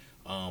together.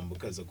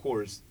 Because, of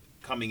course,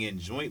 coming in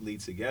jointly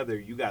together,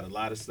 you got a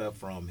lot of stuff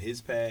from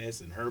his past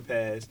and her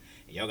past,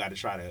 and y'all got to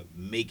try to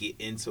make it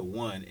into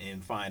one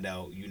and find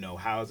out,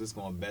 how is this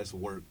going to best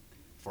work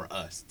for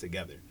us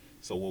together.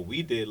 So what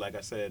we did, like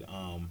I said,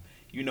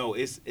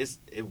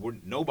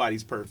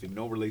 nobody's perfect.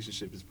 No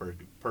relationship is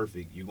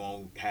perfect. You're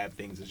going to have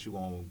things that you're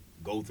going to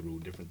go through,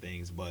 different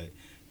things, but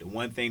the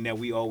one thing that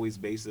we always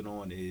base it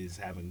on is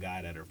having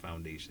God at our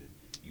foundation.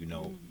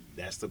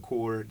 That's the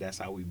core. That's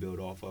how we build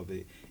off of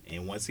it.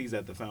 And once he's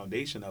at the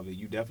foundation of it,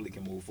 you definitely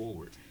can move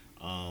forward.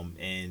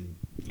 And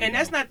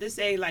that's not to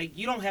say like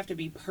you don't have to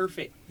be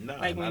perfect. No,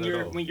 like not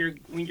at all. when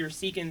you're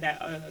seeking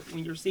that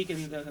when you're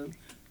seeking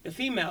the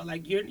female,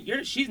 like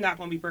she's not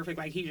going to be perfect,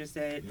 like he just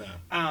said.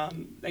 No.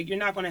 Like you're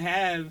not going to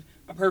have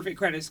a perfect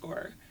credit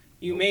score.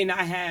 You may not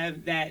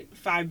have that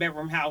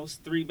 5-bedroom house,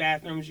 3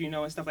 bathrooms,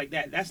 and stuff like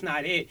that. That's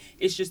not it.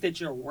 It's just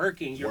that you're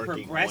you're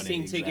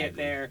progressing to get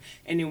there.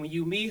 And then when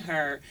you meet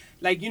her,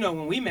 like,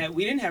 when we met,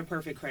 we didn't have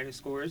perfect credit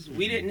scores.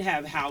 We didn't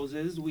have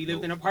houses. We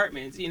lived in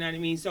apartments. You know what I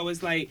mean? So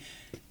it's like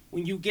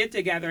when you get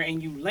together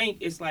and you link,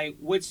 it's like,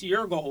 what's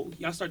your goal?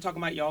 Y'all start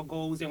talking about y'all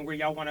goals and where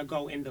y'all want to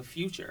go in the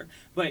future.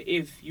 But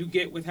if you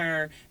get with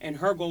her and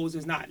her goals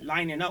is not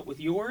lining up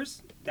with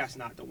yours, that's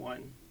not the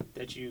one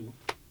that you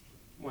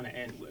want to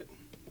end with.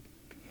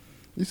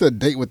 You said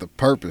date with a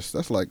purpose.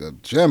 That's like a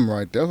gem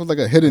right there. That was like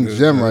a hidden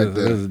gem right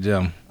there. It is a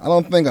gem. I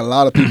don't think a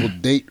lot of people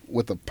date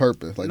with a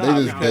purpose. Like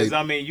they just date.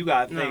 I mean, you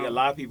got to think a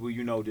lot of people,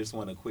 just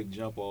want a quick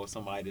jump, or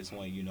somebody just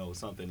want,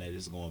 something that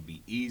is going to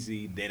be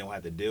easy. They don't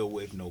have to deal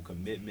with, no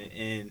commitment.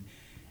 And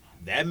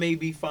that may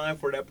be fine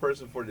for that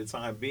person for the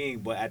time being,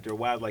 but after a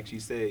while, like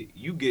she said,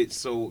 you're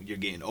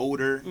getting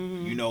older.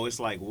 Mm-hmm. It's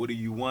like, what do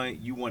you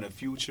want? You want a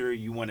future.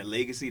 You want a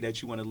legacy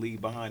that you want to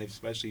leave behind,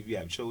 especially if you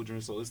have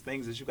children. So it's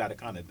things that you got to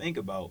kind of think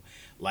about.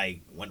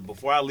 Like,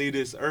 before I leave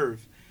this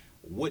earth,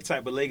 what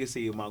type of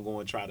legacy am I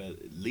going to try to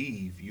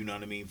leave, you know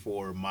what I mean,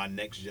 for my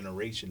next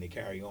generation to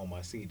carry on,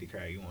 my seed to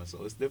carry on.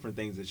 So it's different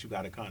things that you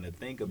got to kind of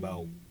think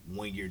about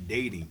when you're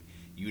dating,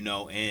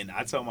 and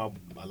I tell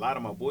a lot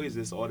of my boys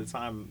this all the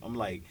time. I'm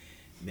like,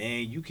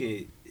 man,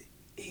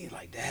 he's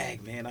like,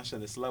 dang, man, I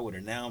shouldn't have slept with her.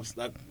 Now I'm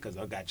stuck because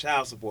I got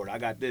child support. I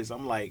got this.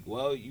 I'm like,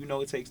 well,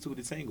 it takes two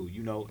to tangle,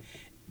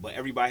 but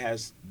everybody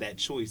has that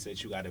choice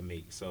that you got to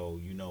make. So,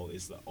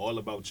 it's all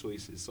about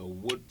choices. So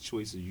what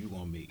choices are you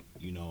going to make?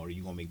 Are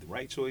you going to make the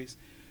right choice?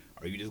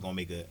 Or are you just going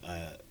to make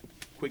a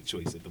quick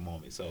choice at the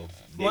moment? So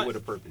date with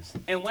a purpose.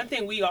 And one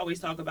thing we always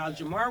talk about,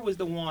 Jamar was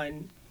the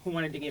one who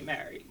wanted to get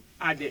married.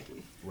 I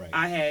didn't. Right.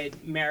 I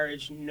had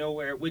marriage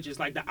nowhere, which is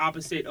like the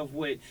opposite of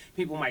what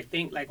people might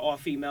think. Like all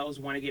females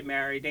want to get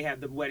married. They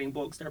have the wedding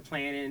books they're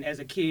planning. As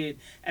a kid,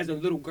 as a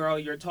little girl,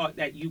 you're taught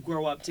that you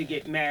grow up to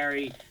get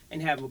married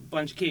and have a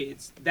bunch of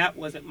kids. That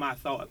wasn't my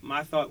thought.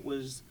 My thought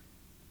was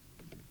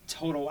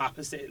total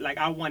opposite. Like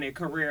I wanted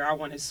career, I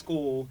wanted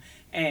school.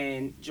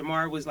 And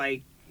Jamar was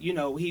like,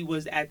 he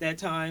was at that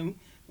time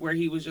where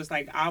he was just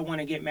like, I want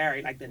to get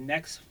married. Like the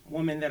next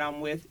woman that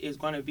I'm with is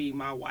going to be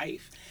my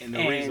wife. And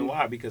the reason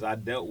why, because I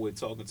dealt with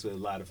talking to a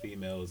lot of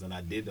females and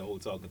I did the whole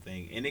talking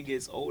thing. And it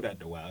gets old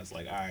after a while. It's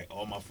like, all right,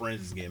 all my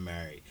friends is getting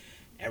married.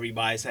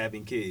 Everybody's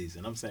having kids.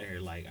 And I'm sitting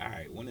here like, all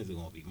right, when is it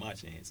going to be my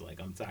chance?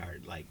 Like, I'm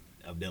tired, like,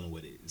 of dealing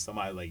with it.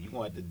 Somebody like, you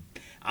going to have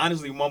to,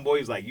 honestly, one boy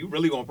was like, you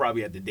really going to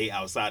probably have to date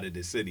outside of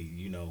the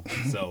city,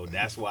 So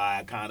that's why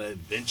I kind of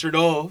ventured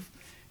off.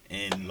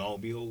 And lo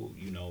and behold,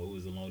 it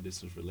was a long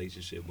distance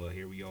relationship, but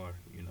here we are,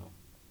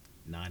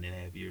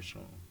 9.5 years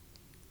strong.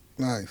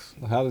 Nice.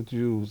 How did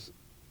you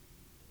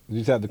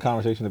just have the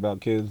conversation about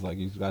kids? Like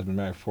you guys been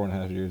married for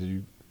 4.5 years.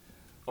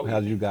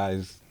 How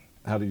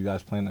do you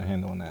guys plan to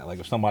handle that? Like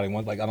if somebody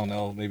wants, like I don't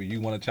know, maybe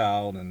you want a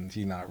child and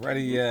he's not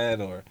ready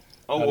yet, or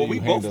we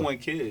both want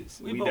kids.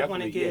 We both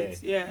wanted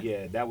kids.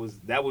 Yeah. That was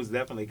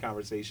definitely a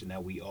conversation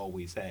that we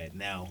always had.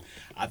 Now,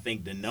 I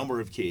think the number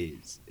of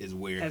kids is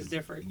where that's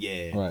different.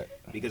 Yeah, right.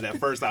 Because at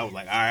first I was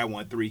like, all right, I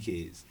want 3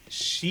 kids.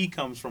 She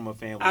comes from a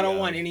family. I don't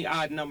want any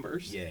odd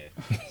numbers. Yeah.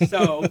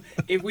 So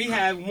if we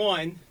have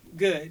 1,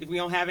 good. If we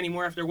don't have any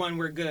more after 1,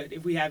 we're good.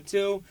 If we have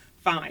 2,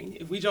 fine.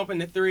 If we jump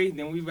into 3,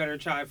 then we better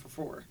try for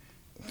 4.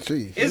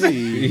 Jeez.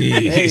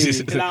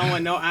 Because I don't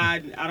want no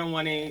odd. I don't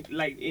want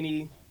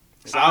any.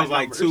 So I was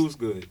like, 2's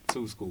good.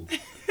 2's cool.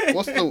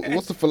 What's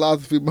the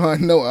philosophy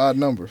behind no odd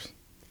numbers?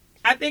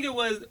 I think it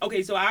was,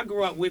 okay, so I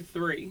grew up with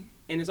 3,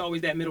 and it's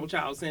always that middle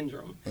child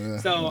syndrome.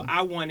 So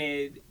I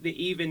wanted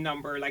the even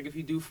number. Like if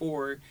you do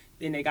 4,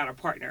 then they got a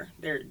partner.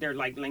 They're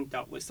like linked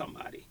up with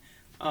somebody.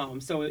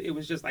 So it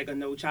was just like a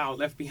no child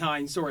left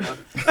behind sort of.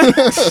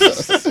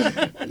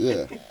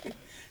 Yeah.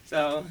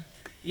 So,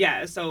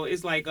 yeah. So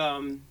it's like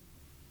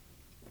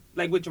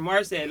what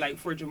Jamar said. Like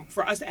for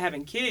us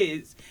having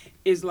kids,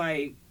 is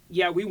like,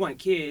 yeah, we want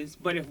kids,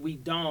 but if we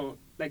don't,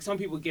 like some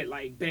people get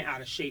like bent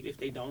out of shape if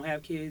they don't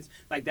have kids.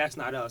 Like that's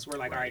not us. We're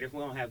like, all right, if we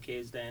don't have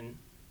kids, then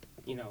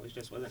it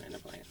just wasn't in the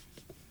plan.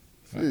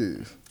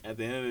 Jeez. At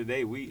the end of the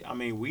day, we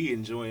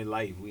enjoying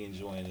life. We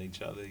enjoying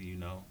each other,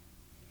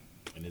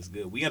 and it's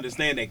good. We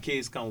understand that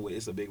kids come with,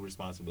 it's a big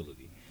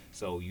responsibility.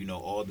 So,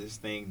 all this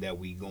thing that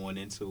we going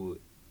into,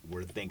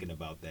 we're thinking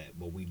about that,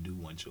 but we do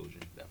want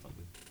children,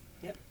 definitely.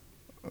 Yep.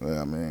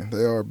 Yeah, man,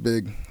 they are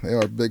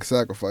a big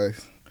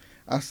sacrifice.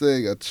 I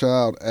say a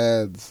child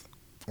adds,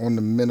 on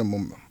the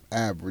minimum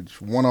average,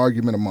 one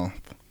argument a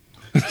month.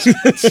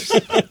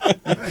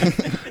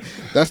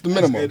 That's the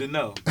minimum. That's good to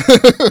know.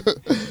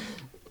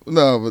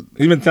 No, but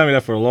He's been telling me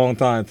that for a long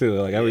time too.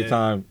 Like every Yeah.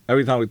 time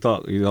we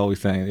talk, he's always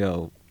saying,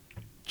 "Yo,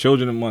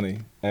 children and money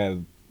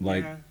add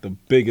like Yeah. the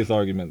biggest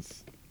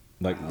arguments."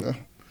 Like,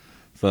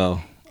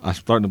 so I'm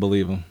starting to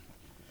believe him.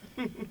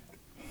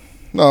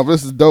 no, but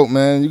this is dope,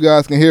 man. You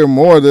guys can hear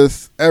more of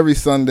this every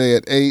Sunday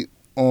at 8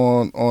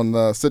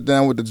 on Sit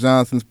Down with the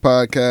Johnsons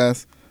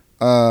podcast,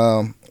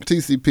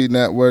 TCP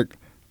Network.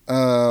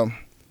 And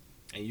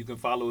you can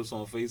follow us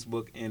on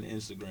Facebook and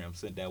Instagram.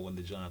 Sit Down with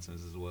the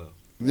Johnsons as well.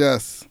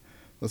 Yes,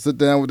 the Sit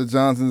Down with the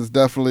Johnsons is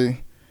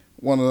definitely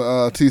one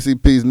of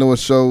TCP's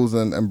newest shows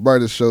and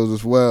brightest shows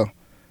as well.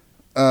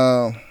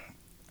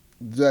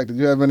 Jack, did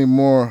you have any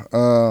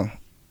more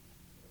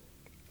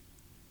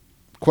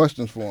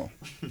questions for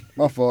him?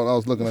 My fault. I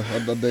was looking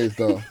at the days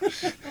though.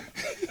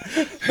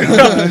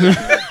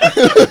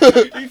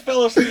 He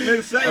fell asleep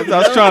mid-sentence. I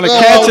was trying to No,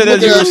 catch it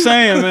as you look were at-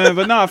 saying, man.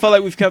 But no, I felt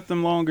like we've kept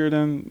them longer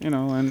than,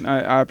 and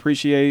I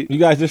appreciate. You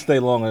guys just stay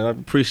longer. I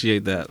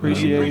appreciate that. man.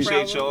 Appreciate-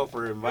 Appreciate y'all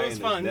for It inviting was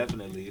us. fun.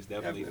 Definitely. It's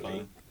definitely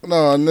fun.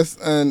 No,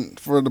 and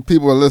for the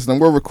people who are listening,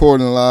 we're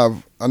recording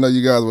live. I know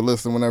you guys will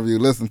listen whenever you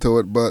listen to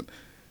it, but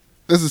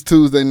this is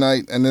Tuesday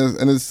night and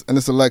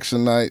it's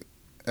election night,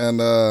 and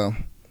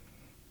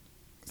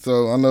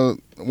so I know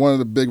one of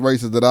the big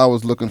races that I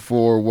was looking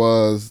for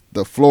was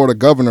the Florida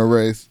governor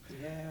race,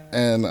 Yeah.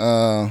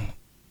 and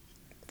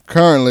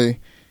currently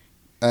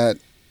at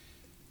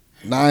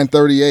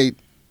 9:38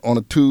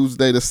 on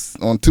Tuesday the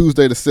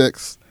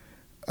 6th,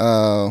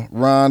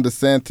 Ron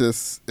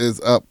DeSantis is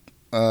up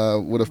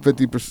with a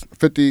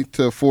 50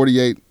 to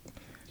 48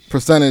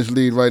 percentage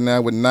lead right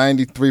now, with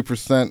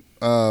 93%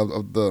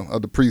 of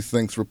the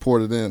precincts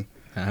reported in.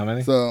 How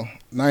many? So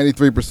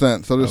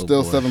 93%. So there's Oh,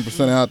 still boy.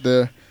 7% out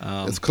there.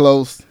 Um, It's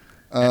close.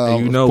 and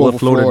you It's know full what for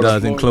Florida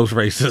does in Florida. close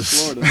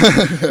races.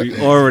 Florida. You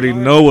already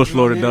know what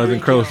Florida does in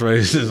close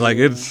races. Like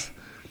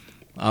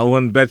I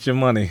wouldn't bet your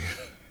money.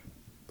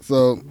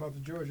 So About the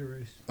Georgia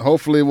race.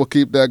 hopefully we'll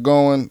keep that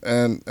going,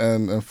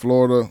 and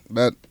Florida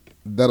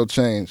that'll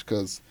change,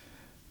 because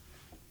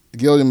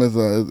Gilliam is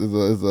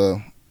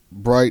a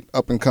bright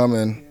up and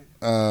coming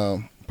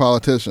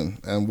politician,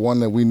 and one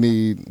that we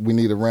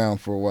need around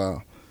for a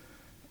while.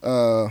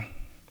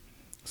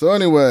 So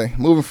anyway,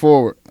 moving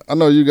forward, I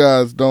know you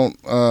guys don't.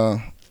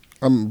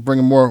 I'm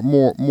bringing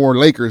more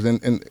Lakers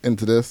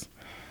into this,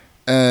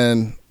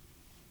 and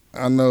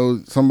I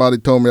know somebody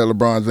told me that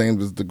LeBron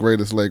James is the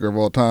greatest Laker of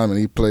all time, and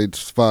he played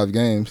just 5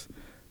 games.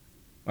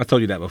 I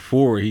told you that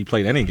before he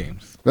played any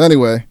games. But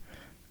anyway,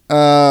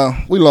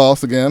 we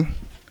lost again,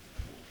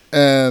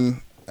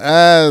 and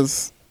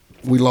as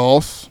we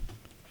lost,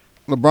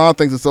 LeBron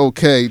thinks it's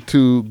okay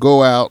to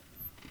go out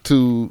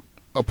to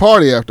a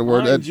party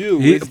afterward Mind you,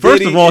 He- it's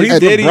first of all, it's he's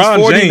Diddy's LeBron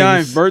 49th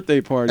James.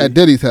 birthday party. at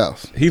Diddy's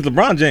house. He's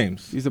LeBron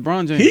James. He's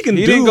LeBron James. He can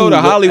do didn't go to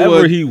whatever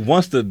Hollywood. he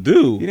wants to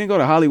do. He didn't go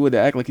to Hollywood to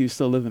act like he was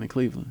still living in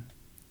Cleveland.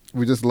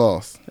 We just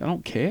lost. I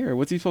don't care.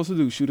 What's he supposed to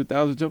do? Shoot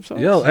 1,000 jump shots?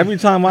 Yo, every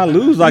time I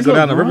lose, I He's go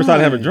down to LeBron. Riverside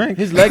to have a drink.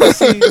 His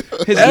legacy.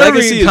 His Every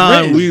legacy is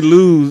time written. we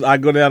lose, I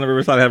go down to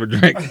Riverside to have a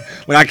drink.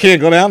 Like I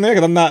can't go down there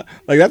because I'm not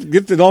like that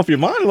gets it off your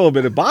mind a little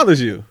bit. It bothers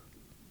you.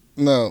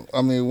 No,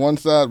 I mean one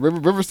side.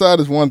 Riverside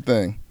is one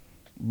thing,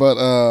 but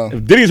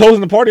If Diddy's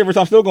hosting the party, every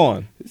time I'm still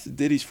going. This is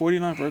Diddy's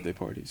 49th birthday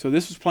party. So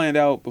this was planned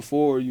out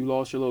before you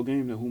lost your little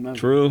game to whomever.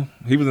 True,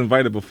 he was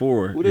invited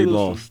before Who he they lose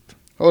lost.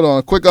 hold on.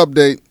 A quick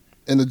update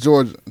in the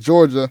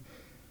Georgia.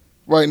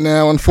 Right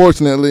now,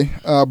 unfortunately,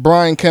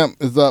 Brian Kemp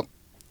is up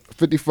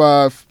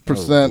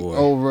 55% Oh, boy.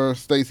 over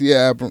Stacey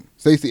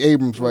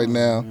Abrams right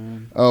now,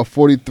 Man.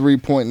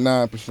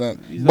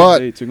 43.9%. These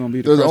But updates are gonna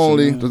be there's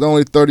depressing, man.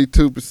 only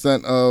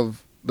 32%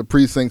 of the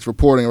precincts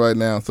reporting right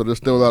now, so there's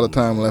still a lot of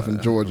time left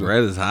in Georgia.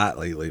 Red is hot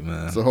lately,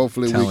 man. So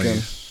hopefully we Telling can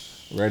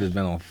you, Red has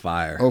been on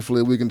fire.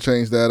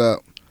 change that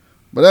up.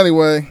 But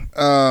anyway,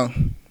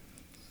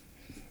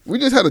 we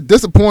just had a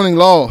disappointing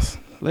loss,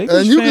 Lakers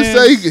and you fans, can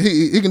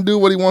say he can do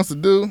what he wants to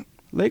do.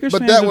 Lakers but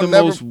fans that are would the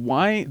never- most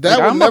whine. that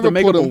would I'm about never to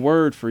make put up a him-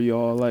 word for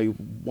y'all. Like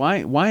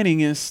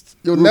whiningest.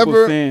 You'll group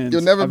never of fans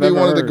you'll never I've be ever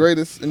one of the heard.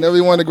 greatest. You'll never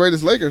be one of the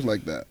greatest Lakers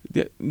like that.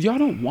 Y'all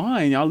don't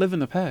whine. Y'all live in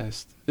the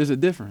past. There's a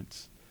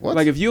difference. What?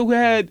 Like if you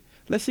had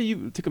let's say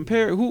you to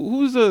compare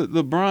who's the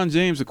LeBron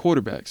James of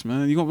quarterbacks,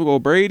 man. You gonna go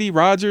Brady,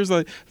 Rodgers,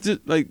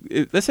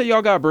 let's say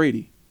y'all got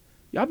Brady,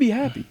 y'all be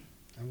happy.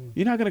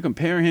 You're not gonna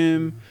compare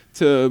him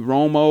to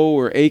Romo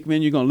or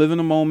Aikman. You're gonna live in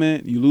the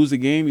moment. You lose the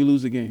game, you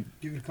lose the game.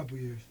 Give it a couple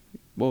years.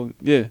 Well,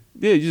 yeah,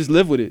 you just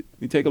live with it.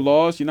 You take a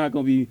loss, you're not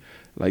gonna be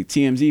like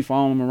TMZ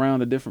following him around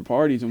to different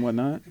parties and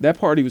whatnot. That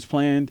party was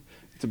planned.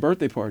 It's a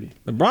birthday party.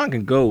 LeBron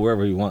can go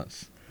wherever he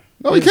wants.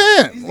 No, he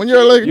can't. When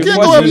you're a Laker, you You're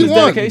can't go wherever you questioning his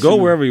want. dedication. Go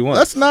wherever he wants.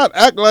 Let's not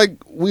act like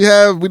we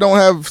don't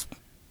have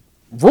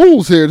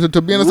rules here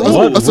to be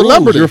What a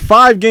celebrity. rules? You're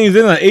 5 games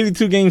in an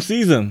 82-game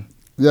season.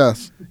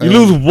 Yes. You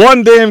lose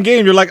one damn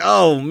game, you're like,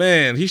 oh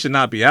man, he should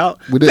not be out.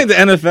 We I think the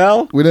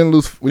NFL. We didn't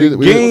lose. We didn't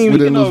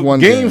lose one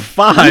Game game.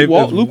 5.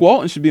 Luke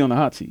Walton should be on the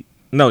hot seat.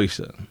 No, he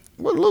shouldn't.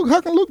 What, Luke? How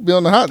can Luke be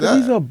on the hot?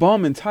 He's a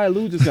bum, and Ty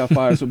Lue just got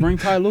fired, so bring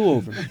Ty Lue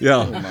over. Yo,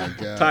 Oh my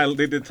God.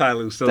 they did Ty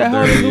Lue so What the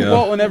hell did dirty. Luke Yo.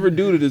 Walton ever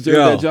do to deserve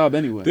Yo. that job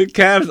anyway? The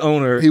Cavs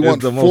owner He is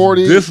went the most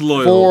 44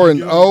 disloyal. and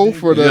 0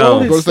 for the Yo.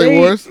 Golden Golden State State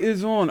Warriors.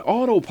 is on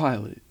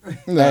autopilot.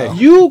 No.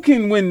 You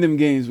can win them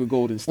games with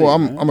Golden State. Well,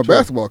 man. I'm a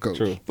basketball coach.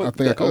 True. I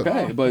think I could.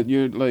 Okay, but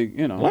you're like,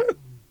 you know. What?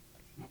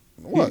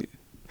 What?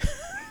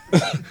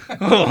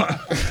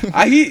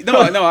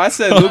 I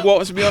said Luke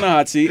Walton should be on the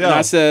hot seat, and Yeah.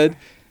 I said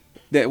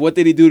that what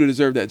did he do to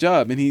deserve that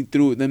job? And he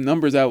threw them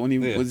numbers out when he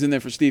Yeah. was in there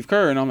for Steve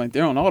Kerr, and I'm like,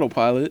 they're on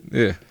autopilot.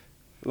 Yeah.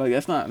 Like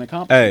that's not an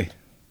accomplishment. Hey,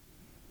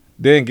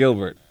 Dan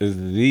Gilbert is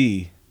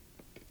the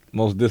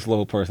most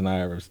disloyal person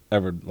I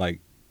ever like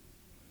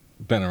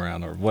been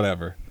around or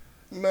whatever.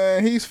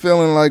 Man, he's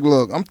feeling like,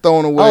 look, I'm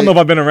throwing away. I don't know if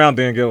I've been around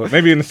Dan Gilbert.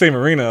 Maybe in the same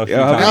arena. A few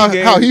Yeah, times.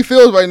 how he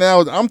feels right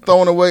now is I'm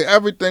throwing away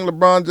everything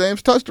LeBron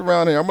James touched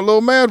around here. I'm a little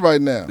mad right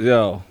now.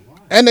 Yo,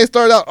 And they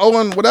started out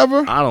 0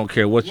 whatever. I don't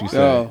care what you say.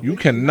 Yo. You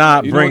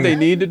cannot You know bring. what they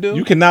need to do?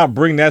 You cannot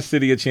bring that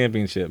city a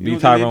championship. You Be know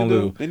what they need Tyronn to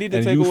do? Lue, They need to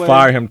and take you away-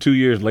 fire him 2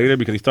 years later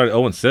because he started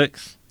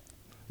 0-6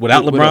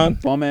 without With LeBron.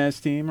 a bum ass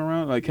team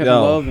around like Kevin Yo.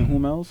 Love and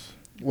whom else?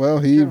 Well,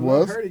 he Kevin Love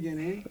was. hurt again,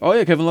 ain't he? Oh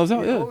yeah, Kevin Love's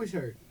out. He Yeah, always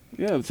hurt.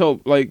 yeah.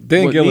 So like,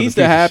 Dan what Gilbert's needs a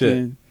to piece of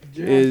happen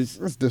is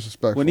That's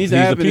disrespectful. what needs He's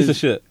to a happen piece is of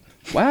shit.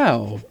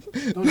 wow.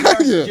 Don't J.R.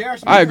 Yeah. J.R.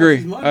 Smith I wants agree.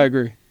 his money. I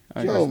agree.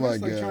 J.R. Oh, my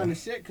Smith's like God. trying to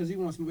sit because he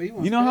wants.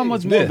 You know how paid.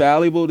 much more Yeah.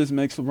 valuable this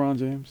makes LeBron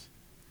James?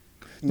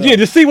 No. Yeah,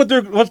 just see what's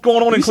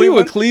going on in You see Cleveland.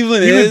 what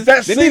Cleveland You is?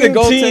 that They need to same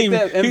go team.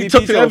 take that He MVP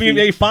took to the trophy.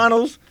 NBA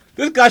Finals.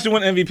 This guy should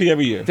win MVP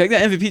every year. Take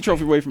that MVP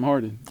trophy away from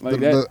Harden. Like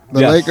that.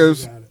 The Yes.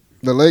 Lakers.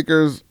 The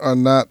Lakers are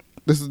not.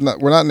 This is not.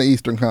 We're not in the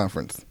Eastern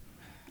Conference.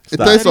 It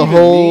Stop. takes Not a even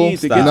whole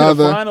needs to get to the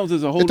another. finals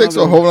is a whole It takes a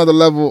nother- whole other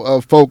level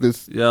of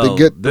focus Yo, to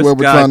get to this where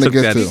we're guy trying to took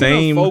get that to.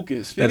 same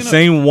focus. that Speaking of-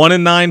 same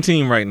 1-9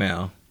 team right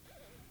now.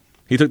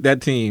 He took that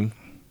team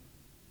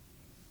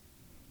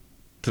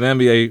to the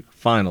NBA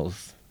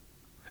Finals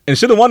and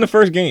should have won the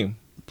first game.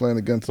 Playing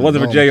against. If it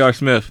wasn't for home. J.R.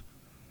 Smith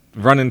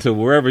running to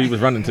wherever he was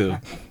running to.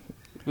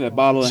 That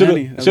bottle of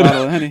Henny. That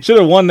bottle of Henny. Should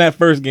have won that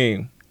first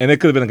game, and it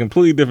could have been a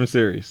completely different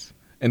series.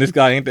 And this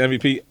guy ain't the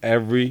MVP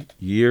every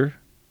year.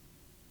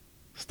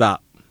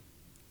 Stop.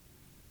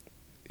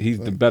 He's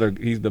the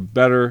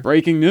better.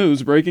 Breaking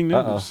news. Breaking news.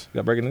 Uh-oh.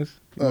 Got breaking news?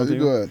 No, you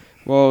go ahead.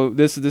 Well,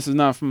 this is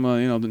not from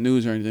the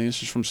news or anything. It's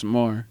just from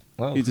Samar.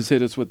 Oh. He just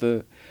hit us with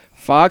the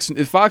Fox.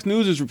 If Fox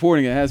News is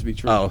reporting, it has to be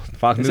true. Oh,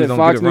 Fox It News said don't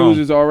Fox get it wrong. News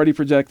is already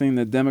projecting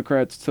that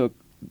Democrats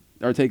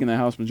are taking the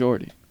House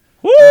majority.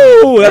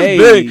 Woo, that's Hey,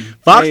 big.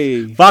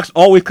 hey. Fox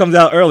always comes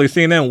out early.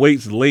 CNN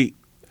waits late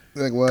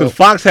Like, because well,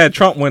 Fox had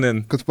Trump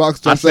winning. because Fox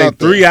I jumps say out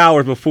 3 there.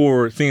 hours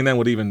before CNN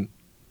would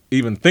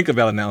even think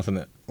about announcing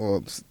it.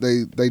 Well,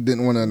 they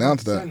didn't want to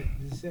announce that.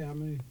 Just say how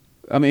many.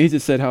 I mean, he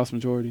just said House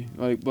majority.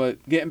 But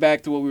getting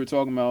back to what we were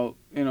talking about,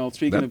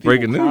 speaking That's of people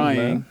breaking news, crying.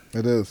 man.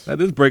 It is.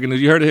 That is breaking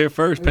news. You heard it here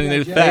first.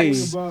 Opinionated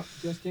facts.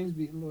 Jess King's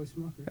beating Lloyd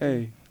Smucker.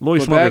 Hey, Lloyd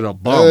But Smucker's back- a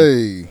bum.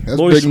 Hey, that's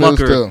Lloyd big news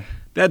Smucker. too.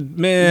 That is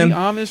man. he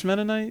Amish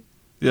Mennonite?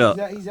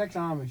 Yeah, He's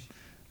ex-Amish.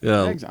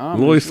 yeah. Ex-Amish.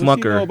 Lloyd What's he know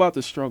Smucker. about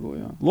the struggle,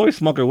 yo? Lloyd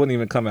Smucker wouldn't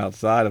even come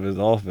outside of his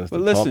office But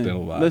to listen, talk to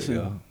nobody. listen.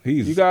 Yo.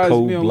 He's You guys, we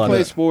play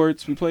cold-blooded.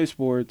 sports. We play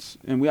sports,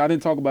 and I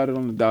didn't talk about it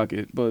on the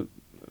docket, but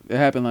it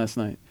happened last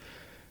night.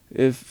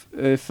 If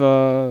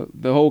the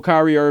whole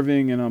Kyrie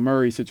Irving and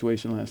Murray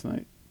situation last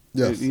night,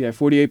 Yes. he had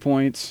 48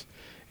 points,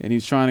 and he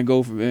was trying to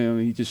go for.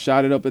 He just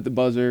shot it up at the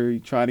buzzer. He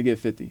tried to get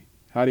 50.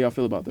 How do y'all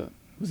feel about that?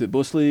 Was it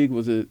Bush League?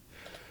 Was it?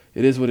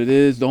 It is what it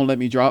is. Don't let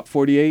me drop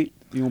 48.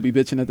 You won't be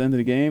bitching at the end of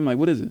the game. Like,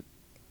 what is it?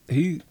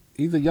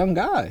 He's a young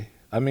guy.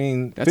 I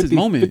mean, That's his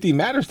moment. 50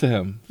 matters to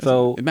him.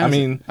 So It I matters.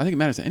 mean, I think it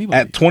matters to anybody.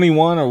 at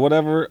 21 or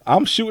whatever,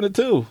 I'm shooting it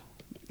too.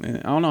 And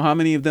I don't know how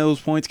many of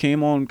those points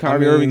came on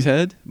Kyrie mean, Irving's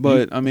head,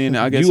 but I mean,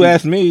 I guess You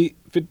asked me,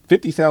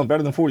 50 sounds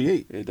better than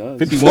 48. it does.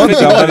 51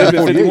 sounds better It'd than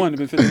been 48. 51. It'd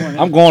been 51.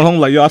 Yeah. I'm going home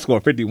like, yo, I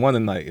scored 51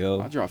 tonight,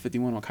 yo. I dropped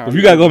 51 on Kyrie. If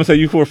you gotta go up and say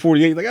you scored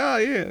 48, like, oh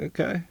yeah,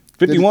 okay.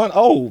 51,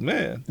 oh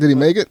man. Did he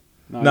make it?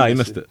 No, he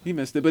missed it. He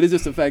missed it, but it's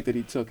just the fact that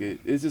he took it.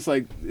 It's just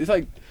like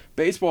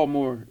baseball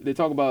more. They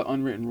talk about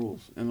unwritten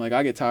rules, and like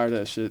I get tired of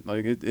that shit.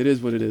 Like it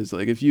is what it is.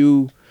 Like if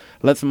you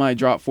let somebody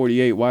drop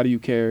 48, why do you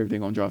care if they're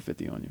gonna drop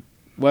 50 on you?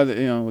 Whether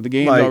the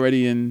game's Like-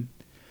 already in.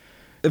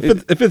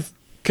 If it's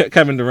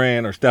Kevin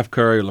Durant or Steph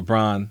Curry or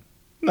LeBron,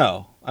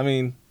 No, I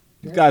mean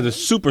these guys are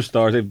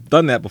superstars. They've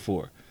done that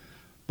before.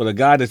 But a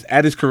guy that's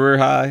at his career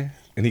high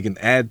and he can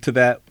add to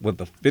that with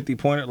a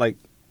 50-pointer, like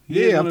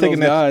He's I'm one of taking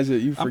those that. guys that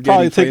you I'm forget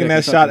probably he played taking at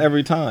that shot Kentucky.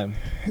 every time.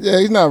 Yeah,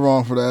 he's not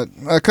wrong for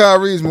that.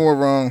 Kyrie's more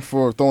wrong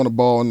for throwing the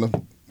ball in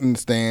the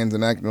stands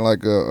and acting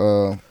like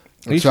a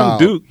He's child.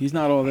 from Duke. He's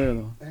not all there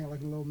though. Acting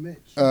like a little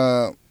Mitch.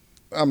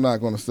 I'm not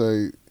going to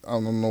say. I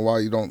don't know why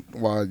you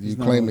He's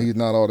not claim all that he's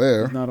not all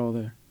there. He's not all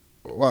there.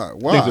 Why? I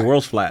think the Why?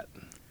 world's flat.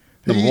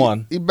 Number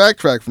one. He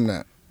backtracked from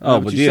that. Oh,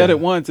 but but you yeah. said it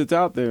once. It's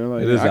out there.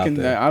 Like It is I out can.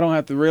 there. I don't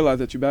have to realize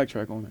that you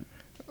backtrack on it.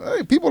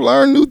 Hey, people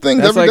learn new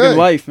things That's every like day. in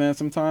life, man.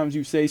 Sometimes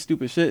you say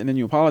stupid shit and then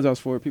you apologize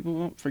for it. People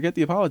don't forget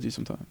the apology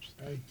sometimes.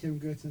 Hey, Kim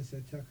Goodson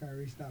said, "Tell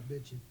Kyrie stop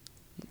bitching."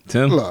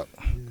 Tim. Look,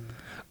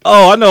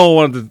 Oh, I know. I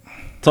wanted to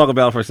talk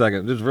about for a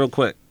second, just real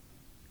quick.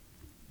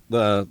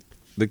 The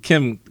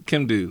Kim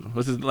dude.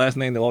 What's his last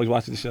name? That always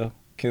watches the show.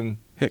 Kim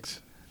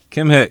Hicks.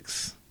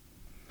 Hicks.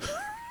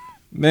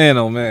 Man,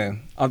 oh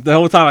man! The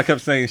whole time I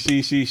kept saying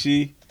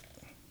she.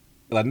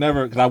 But I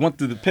never, because I went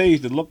through the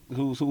page to look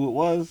who it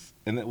was,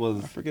 and it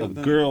was I forget a what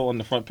that- girl on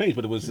the front page,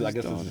 but it was, His I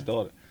guess, it's his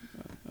daughter.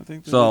 I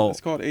think So- it's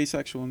called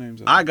asexual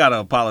names. I gotta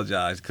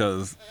apologize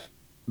because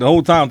the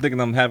whole time I'm thinking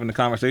I'm having a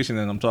conversation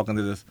and I'm talking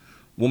to this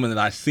woman that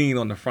I seen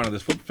on the front of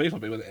this Facebook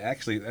page, but it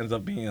actually ends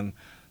up being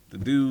the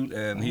dude,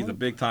 and he's a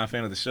big time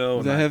fan of the show.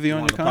 Was and that I heavy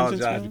on wanted your to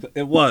conscience, apologize man? because-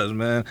 It was,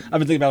 man. I've been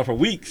thinking about it for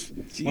weeks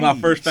when I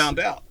first Jeez. found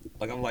out.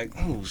 Like I'm like,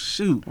 oh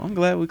shoot. Well, I'm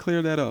glad we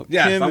cleared that up.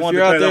 Yes, Kim, I if wanted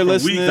you're to out clear there that up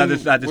for listening,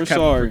 weeks. I just we're kept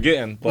sorry.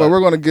 forgetting. But well,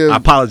 we're gonna give. I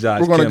apologize.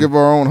 We're gonna Kim. give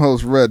our own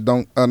host Red.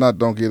 Not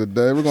Donkey of the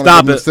Day. We're gonna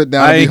Stop give him it. a sit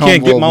down. I and be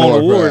can't get humble my own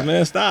award for award, that.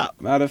 man.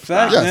 Stop. Matter of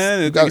fact, Yes, man,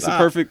 you I gotta think it's a stop.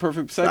 perfect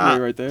segue Stop.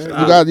 right there.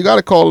 Stop. You got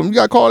to call him. You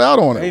got called out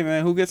on it. Hey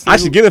man, who gets I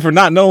should get it for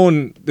not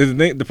knowing his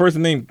name. The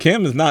person named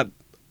Kim is not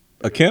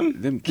a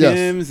Kim. them Yes.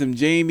 Kims, them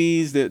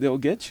Jamies? They'll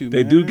get you.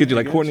 They man. do get you,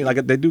 They like Courtney. Like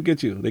they do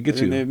get you. They get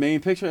And you. their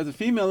main picture has a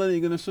female in it. You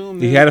can assume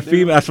He they- had a they-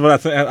 female. That's what I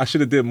said. I should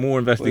have did more he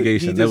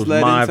investigation. just That was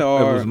led my. into It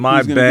our was my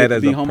who's gonna bad get to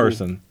as be a humble.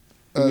 person.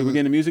 We were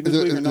getting music this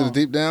Is week it or no? a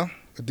deep down?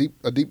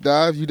 A deep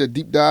dive? You did a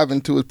deep dive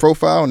into his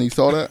profile and you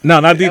saw that? No,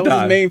 not That deep was his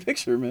dive. main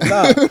picture, man.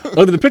 Nah, looked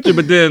at the picture,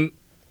 but then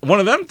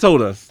one of them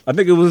told us. I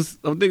think it was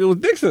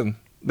Dixon.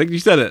 I think you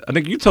said it. I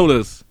think you told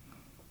us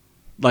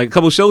like a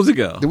couple shows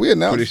ago. Did we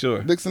announce Pretty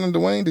sure. Dixon and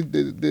Dwayne? Did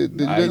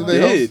you I guys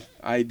did. host?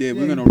 I did.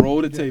 We're Yeah, gonna you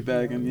roll the did. tape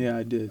back, and yeah,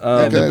 I did.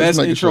 Okay, the let's best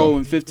make it intro sure.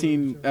 in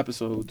 15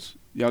 episodes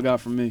y'all got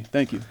from me.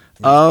 Thank you.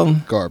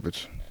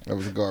 Garbage. That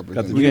was garbage.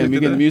 Got the We music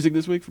getting today? music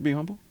this week for Be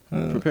Humble.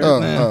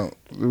 Prepared.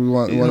 We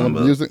want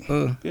music.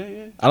 Yeah.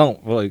 I don't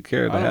really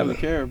care to I don't have really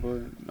it. care,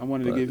 but I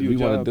wanted to But give if you a you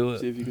wanna job. do it,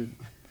 See if you could.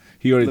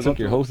 He already live took up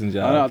your to it. hosting I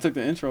know. I job. took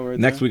the intro right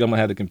Next there. week I'm gonna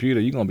have the computer.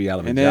 You're gonna be out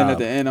of a And then job. at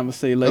the end, I'm gonna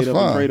say laid That's up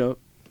and fine. prayed up.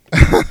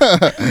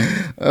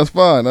 That's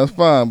fine. That's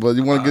fine. But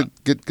you want to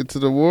get to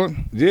the award?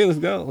 Yeah, let's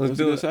go. Let's That's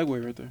a do good it.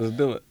 segue right there. Let's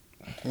do it.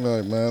 All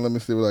right, man. Let me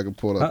see what I can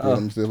pull up. Uh-uh.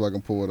 Let me see if I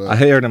can pull it I up.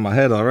 hear it in my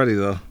head already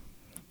though.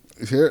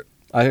 You hear it?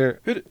 I hear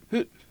it. Hit it.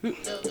 Hit.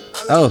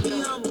 Oh,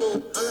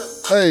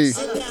 Hey,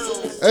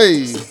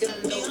 hey,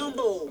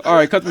 All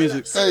right, cut the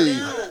music. hey,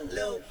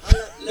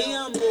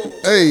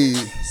 hey.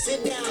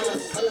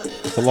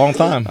 it's a long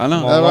time. I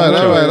know. All right, Long all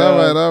intro. right, all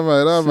right, all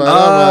right, all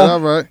right, all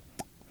right.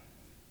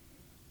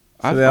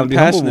 I'm Sit down, Be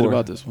passionate Humble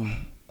about this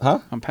one. Huh?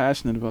 I'm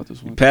passionate about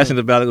this one. Passionate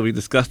about it. We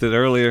discussed it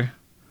earlier.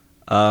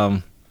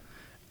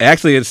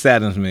 Actually, it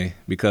saddens me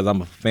because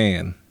I'm a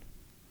fan,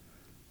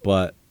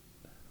 but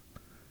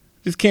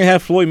just can't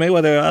have Floyd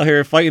Mayweather out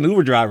here fighting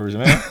Uber drivers,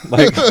 man.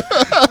 Like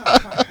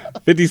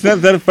 50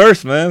 Cent's at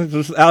first, man.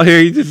 Just out here,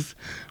 he just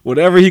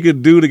whatever he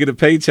could do to get a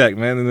paycheck,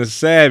 man. And it's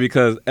sad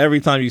because every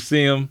time you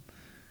see him,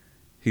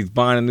 he's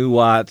buying a new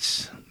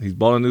watch, he's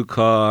bought a new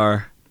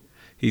car,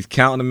 he's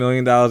counting $1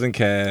 million in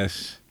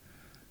cash,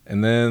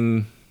 and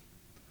then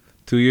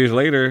 2 years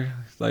later,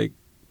 it's like,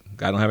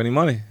 guy don't have any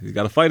money. He's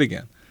got to fight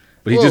again.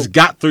 But he Whoa. just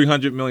got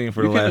 $300 million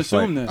for You the can last fight.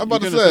 assume that. I'm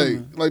about You to can say,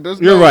 assume that.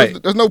 like, You're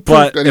right. There's no proof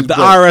But that if he's the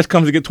broke. IRS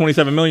comes to get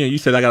 $27 million, you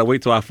said I got to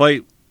wait till I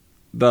fight.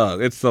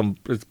 Dog, it's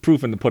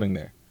proof in the pudding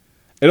there.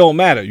 It don't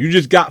matter. You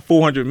just got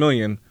 $400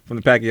 million from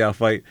the Pacquiao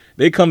fight.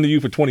 They come to you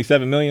for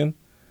 $27 million.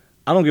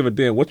 I don't give a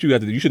damn what you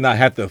have to do. You should not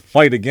have to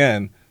fight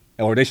again,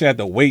 or they should have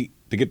to wait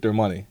to get their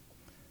money.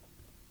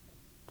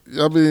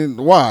 I mean,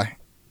 why?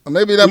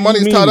 Maybe that What do you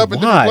money's mean, tied up in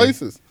why? different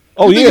places.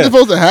 Oh You think yeah, you're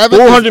supposed to have it?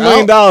 $400 It's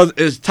million out?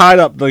 is tied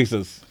up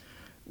places.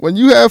 When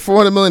you have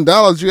 $400 million,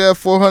 you have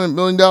 $400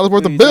 million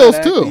worth of He's bills not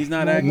acting- too. He's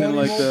not acting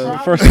like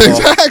the. First of all,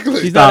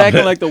 Exactly. He's Stop not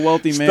acting it. like the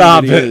wealthy man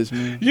Stop that he it. is,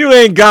 man. You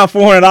ain't got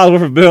 $400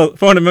 worth of bills,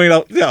 $400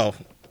 million. Yo,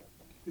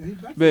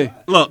 Babe,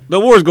 look, the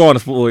award's going to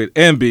Floyd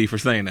and B for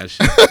saying that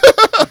shit.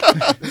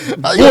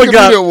 How you Boy give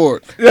got- me the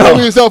award? Yo. Give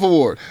me yourself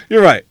award.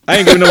 You're right. I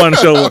ain't giving nobody a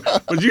show,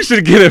 but you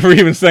should get it for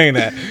even saying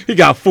that. He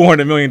got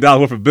 $400 million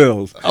worth of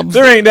bills.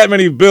 There ain't that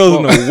many bills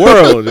in the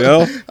world,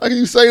 yo. How can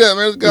you say that,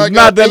 man? This guy There's got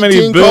not that many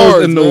 18 bills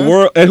cars, in the man.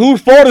 world. And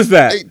whose fault is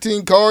that?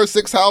 18 cars,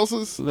 6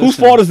 houses. Whose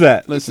listen, fault is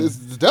that? Listen, It's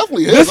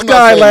definitely his. This I'm not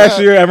guy saying last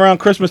that. year around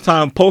Christmas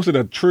time posted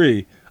a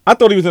tree. I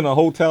thought he was in a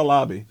hotel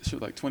lobby. this shit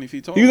was like 20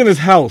 feet tall. He was in his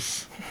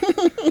house.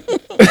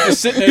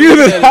 Just sitting there. He was in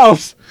looking his at it.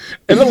 house.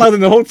 It looked like in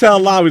the hotel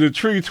lobby, the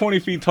tree 20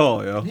 feet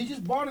tall, yo. He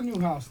just bought a new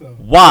house though.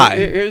 Why?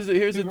 Here's the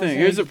People thing. saying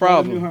Here's the he's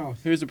bought a new problem. house.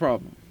 Here's the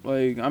problem.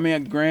 Like, I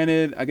mean,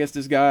 granted, I guess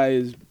this guy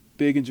is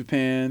big in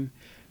Japan.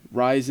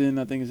 Ryzen,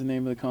 I think is the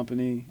name of the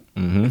company.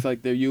 Mm-hmm. It's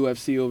like their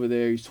UFC over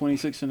there. He's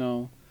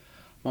 26-0.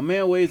 My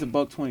man weighs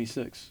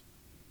 $126.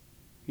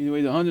 He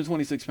weighs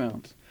 126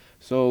 pounds.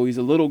 So he's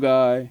a little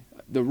guy.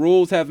 The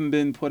rules haven't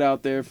been put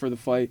out there for the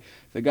fight.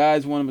 The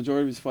guy's won a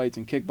majority of his fights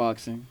in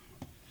kickboxing,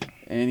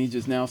 and he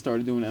just now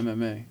started doing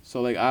MMA. So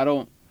like,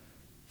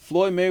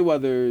 Floyd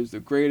Mayweather is the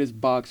greatest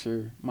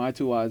boxer my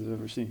two eyes have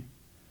ever seen.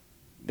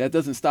 That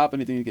doesn't stop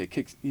anything. He get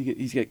kicked.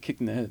 He's get kicked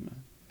in the head,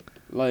 man.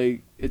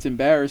 Like, it's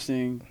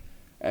embarrassing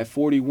at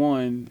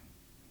 41.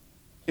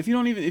 If you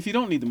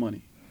don't need the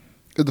money.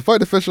 Is the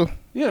fight official?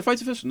 Yeah, the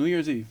fight's official. New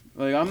Year's Eve.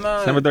 Like, I'm not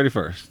December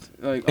 31st.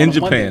 like in on a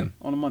Japan. Monday,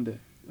 on a Monday.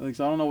 Like,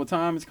 so I don't know what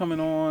time it's coming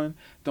on.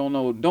 Don't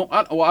know.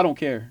 I don't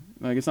care.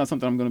 Like, it's not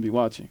something I'm gonna be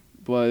watching.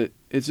 But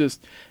it's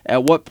just,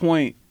 at what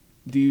point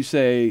do you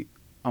say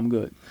I'm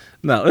good?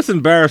 No, it's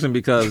embarrassing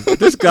because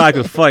this guy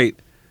could fight.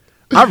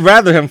 I'd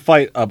rather him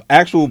fight an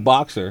actual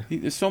boxer,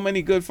 There's so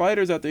many good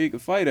fighters out there. He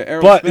could fight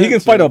Errol but he can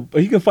Spence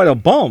fight a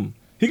bum.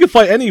 He can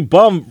fight any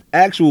bum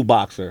actual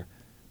boxer.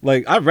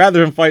 Like, I'd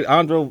rather him fight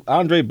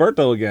Andre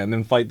Berto again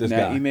than fight this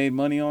guy. He made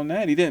money on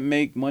that. He didn't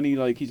make money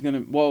like he's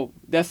gonna. Well,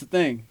 that's the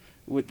thing.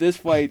 With this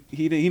fight,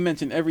 he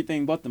mentioned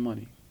everything but the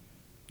money.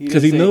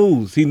 Because he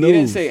knows. He knows. He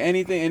didn't say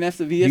anything, and that's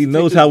the He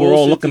knows how we're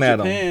all looking at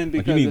him.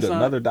 Like, you need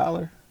another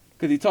dollar.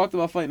 Because he talked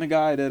about fighting a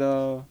guy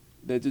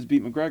that just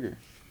beat McGregor.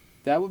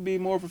 That would be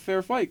more of a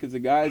fair fight because the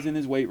guy's in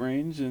his weight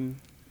range, and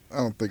I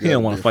don't think He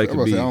don't that'd wanna be a fight fair-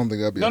 I Khabib. don't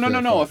think that'd be no. a fair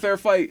A fight. fair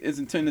fight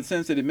isn't in the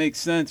sense that it makes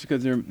sense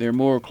because they're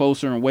more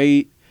closer in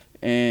weight,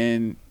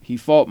 and he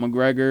fought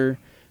McGregor.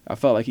 I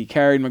felt like he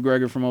carried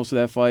McGregor for most of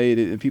that fight,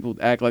 and people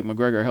act like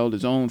McGregor held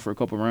his own for a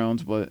couple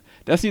rounds, but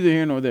that's neither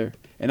here nor there.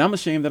 And I'm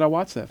ashamed that I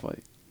watched that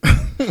fight.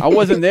 I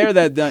wasn't there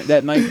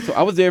that night. So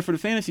I was there for the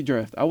fantasy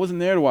draft. I wasn't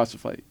there to watch the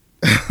fight.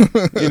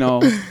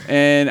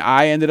 And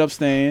I ended up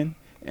staying,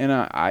 and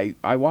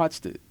I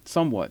watched it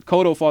somewhat.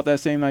 Cotto fought that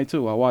same night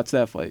too. I watched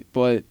that fight.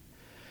 But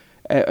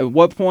at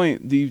what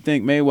point do you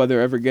think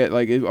Mayweather ever get,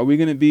 like, are we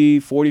going to be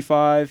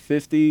 45,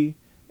 50,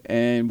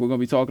 and we're going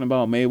to be talking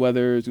about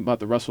Mayweather is about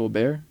to wrestle a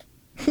bear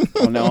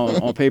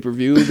on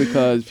pay-per-view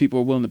because people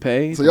are willing to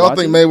pay? So to y'all watch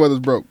think it? Mayweather's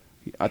broke?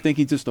 I think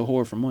he's just a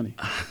whore for money.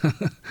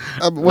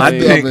 What's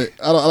the think- of it?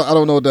 I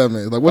don't know what that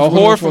means. Like, A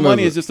whore for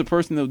money is is just a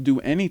person that'll do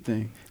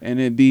anything,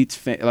 and it beats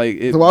So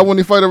why wouldn't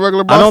he fight a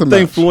regular I boxing don't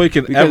think match? Floyd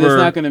can because ever.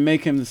 it's not going to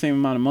make him the same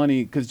amount of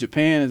money because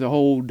Japan is a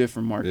whole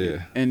different market,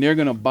 Yeah. and they're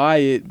going to buy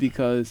it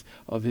because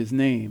of his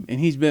name,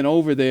 and he's been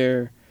over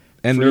there.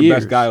 and for their years.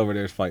 best guy over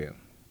there is fighting.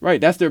 Right,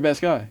 that's their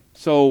best guy.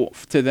 So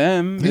to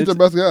them, He's it's- the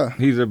best guy.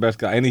 He's their best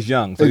guy, and he's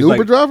young. So An he's Uber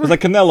like, driver? It's like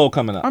Canelo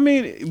coming up. I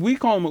mean, we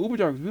call him an Uber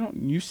driver.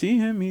 You see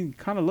him, he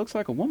kind of looks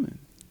like a woman.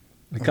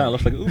 He kind of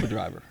looks like an Uber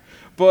driver.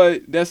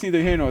 But that's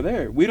neither here nor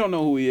there. We don't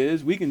know who he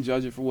is. We can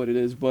judge it for what it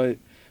is. But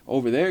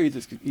over there, he's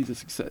a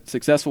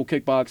successful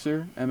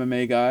kickboxer,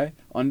 MMA guy,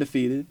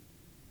 undefeated.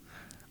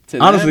 To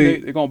Honestly-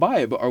 them, they're going to buy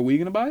it. But are we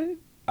going to buy it?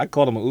 I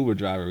called him an Uber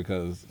driver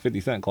because 50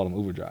 Cent called him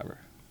Uber driver.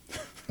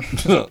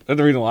 That's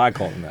the reason why I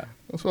called him that.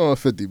 What's wrong with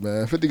 50,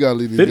 man? 50 got to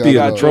leave these 50 guys is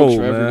a alone. troll,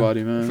 for man.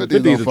 everybody, man. 50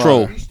 50 is a on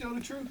troll. fire. He's still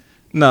the truth.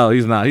 No,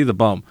 he's not. He's a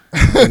bum.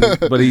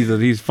 But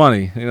he's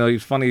funny. You know,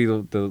 he's funny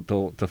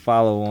to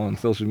follow on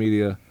social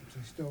media.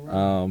 He's still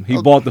right. He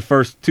bought the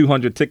first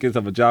 200 tickets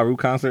of a Ja Rule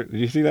concert. Did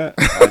you see that?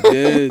 I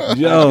did.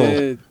 Yo. I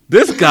did.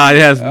 This guy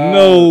has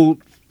no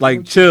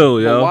chill,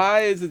 But yo. why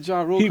is the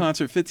Ja Rule He-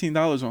 concert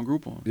 $15 on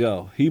Groupon?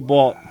 Yo, he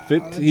bought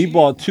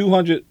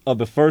 200 of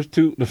the first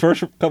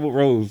couple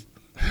rows,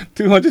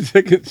 200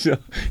 tickets,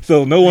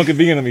 so no one could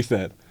be in them. He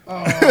said,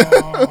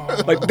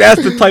 Oh, like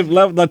that's the type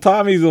level the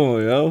time he's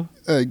on, yo.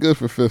 Hey, good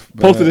for fifth,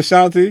 man. Posted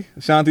Ashanti.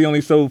 Ashanti only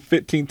sold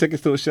 15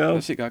 tickets to a show,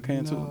 That shit got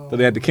canceled. so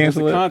they had to It was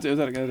cancel a it. concert. It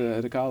was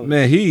at a college.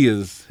 Man,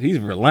 he's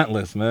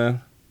relentless,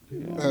 man.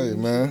 Hey,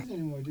 man.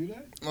 Anymore, do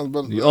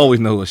that? You always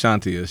know who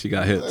Ashanti is. She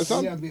got hits,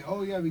 Some- You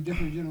gotta be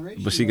different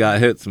generation. but she got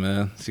hits,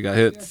 man. She got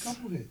Yeah, a hits.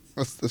 couple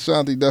hits.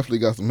 Ashanti definitely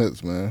got some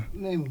hits, man.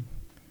 Name 'em.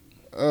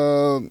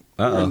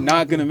 We're Uh-oh.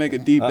 not gonna make a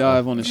deep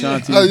dive on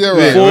Ashanti. Oh, you're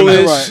right.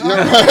 Foolish. You're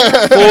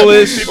right.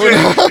 Foolish.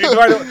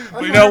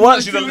 But you know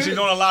what? She's doing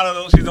a lot of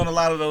those. She's doing a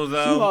lot of those. She's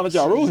on a lot of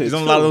Ja Rule hits. She's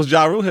on a lot of those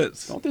Ja Rule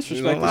hits. Don't She's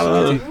disrespect on a lot of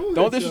those. Ashanti.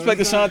 Don't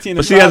disrespect Ashanti. And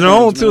But the she has her Proud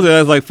own Boys, too. man.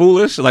 That's like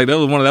Foolish. Like that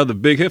was a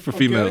big hit for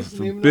females.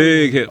 name It's a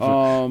big hit.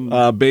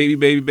 For,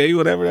 baby,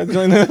 whatever that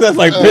joint is. That's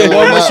like big. The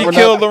one where she We're not-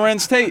 killed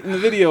Lorenz Tate in the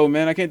video,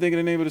 man. I can't think of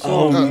the name of the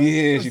song. Oh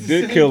yeah, she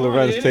did kill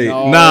Lorenz Tate.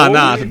 No.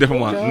 Nah, it's a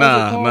different one. What the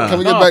Nah, hell is it nah. Can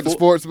we get Nah, back to fool.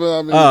 sports, man?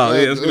 I mean, Oh,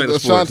 yeah, let's get back to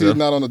sports, Ashanti yeah. is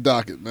not on the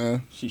docket,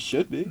 man. She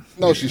should be.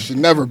 No, she should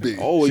never be.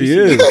 Oh, She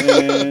you see, is.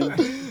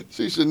 man.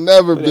 She should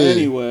never But be.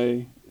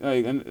 anyway,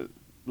 like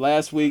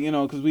last week,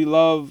 because we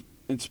love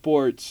in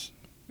sports,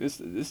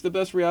 it's the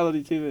best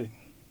reality TV.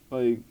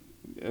 Like,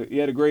 he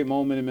had a great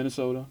moment in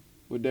Minnesota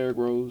with Derrick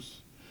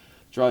Rose,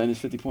 in his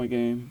 50-point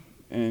game,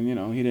 and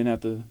he didn't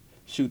have to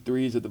shoot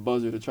threes at the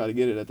buzzer to try to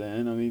get it at the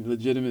end. I mean,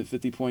 legitimate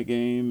 50-point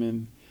game,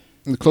 and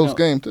In the close know,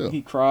 game too.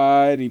 he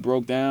cried, he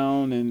broke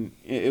down, and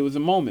it was a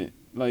moment.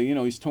 Like, you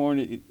know, he tore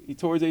his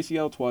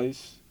ACL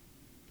twice.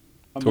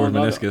 Tore his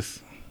Among other- meniscus.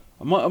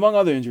 Among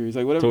other injuries,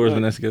 like whatever. Tore his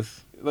like,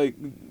 meniscus. like,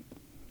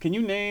 can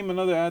you name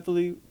another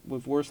athlete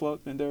with worse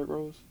luck than Derrick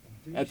Rose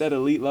at that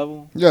elite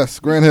level? Yes,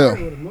 Grant Hill.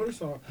 With a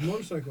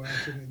motorcycle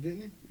accident,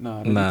 didn't he?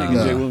 Nah, Nah.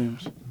 thinking Jay Nah.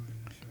 Williams.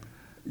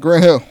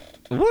 Grant Hill.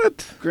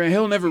 What? Grant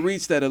Hill never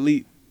reached that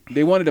elite.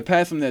 They wanted to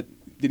pass him that.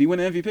 Did he win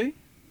the MVP?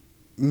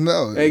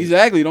 No.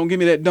 Exactly. Don't give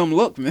me that dumb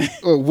look, man.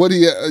 What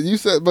you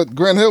said, but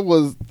Grant Hill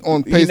was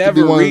on He pace to be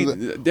never one reached. of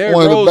the, Derrick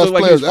one of the Rose best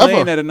looked like he was players playing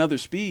ever. at another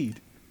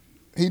speed,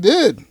 He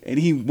did, and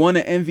he won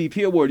an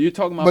MVP award. You're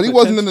talking about, but he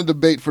wasn't in potential- the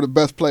debate for the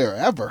best player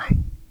ever.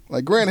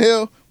 Like Grant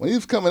Hill, when he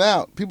was coming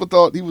out, people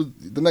thought he was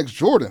the next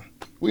Jordan.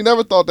 We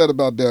never thought that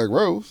about Derrick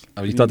Rose.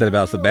 Oh, you thought that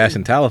about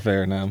Sebastian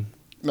Talafair now.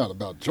 Not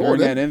about during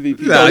Jordan. that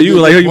MVP. Nah, he you was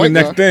were like, the you point the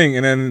next guard. thing,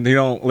 and then you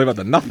don't live up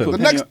to nothing. The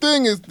Penny- next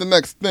thing is the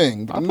next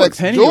thing. But I the put next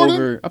Penny Jordan,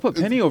 over. I put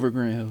Penny over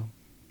Grant Hill.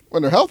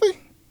 when they're healthy,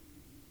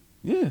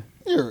 Yeah,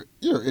 you're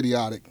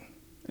idiotic.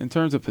 in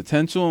terms of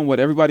potential and what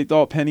everybody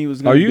thought Penny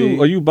was going Are to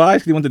be. you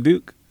biased? 'Cause you went to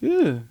Duke?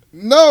 Yeah.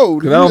 No,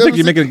 Because I don't think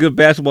you're making good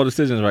basketball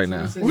decisions right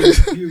now.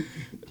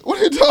 What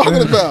are you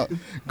talking about?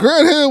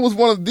 Grant Hill was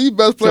one of the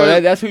best So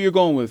players. that's who you're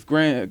going with,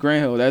 Grant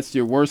Hill. That's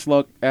your worst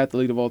luck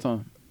athlete of all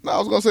time. No, I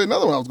was gonna say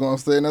another one. I was gonna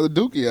say another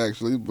Dookie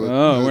actually, but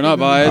Oh, we're not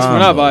biased. We're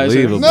not biased.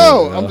 Unbelievable.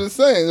 no, Yeah. I'm just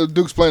saying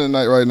Duke's playing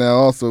tonight right now.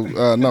 Also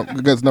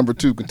against number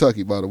 2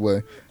 Kentucky, by the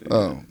way.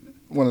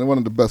 One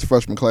of the best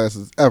freshman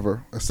classes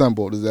ever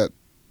assembled is at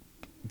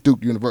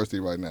Duke University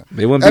right now.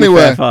 They wouldn't be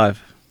Anyway. Fat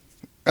Five.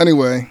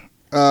 Anyway,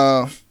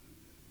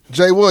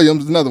 Jay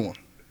Williams is another one.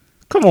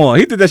 Come on,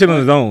 he did that shit on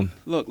his own.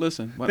 Look,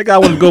 listen. That guy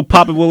wanted to go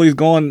popping willies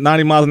going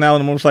 90 miles an hour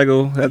on a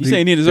motorcycle. You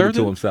saying he deserved did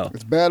it it? to himself.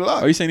 It's bad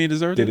luck. Are you saying he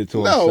deserved Did it? it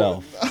to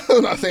No, himself.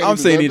 I'm not saying I'm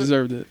saying he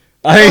deserved deserved it.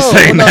 I ain't No,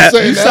 saying I'm not that.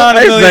 saying You that. signed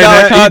I a ain't $1 saying million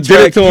that. He contract. did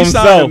it to You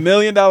signed a himself. $1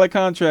 million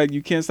contract.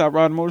 You can't stop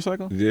riding a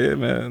motorcycle. Yeah,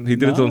 man. He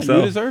did it to No, himself.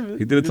 you deserve it.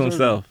 He did it to You deserve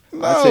himself.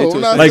 No, I say to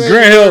I'm not Like saying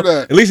Grant he Hill,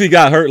 deserved at least he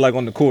got hurt like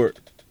on the court.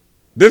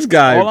 This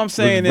guy All I'm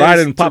saying was is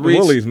riding to popping reach,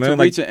 willies, man. to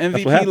Like, reach an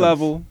that's what MVP happens.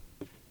 level,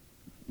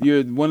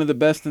 you're one of the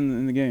best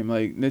in the game.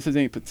 Like, this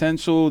isn't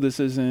potential. This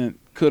isn't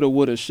coulda,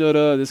 woulda,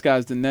 shoulda. This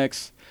guy's the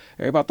next.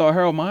 Everybody thought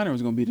Harold Miner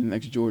was going to be the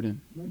next Jordan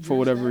for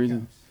whatever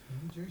reason.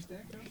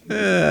 He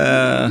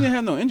didn't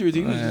have no injuries.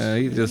 He was Yeah,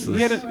 he just he,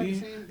 had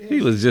was,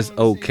 he was just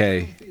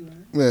okay.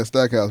 Yeah,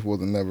 Stackhouse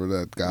wasn't never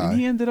that and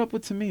he guy. ended up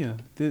with Tamia.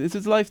 Is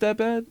his life that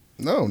bad?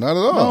 No, not at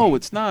all. No,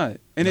 it's not.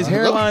 And his Not at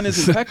all. hairline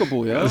is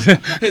impeccable, yo.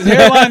 His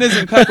hairline is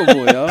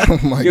impeccable, yo. Oh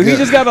my Yo, God. he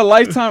just got a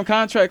lifetime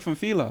contract from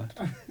Fila.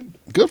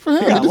 Good for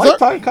him. He got a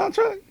lifetime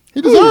contract? He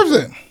deserves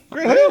it.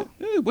 Grant Hill?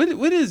 Yeah,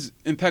 what is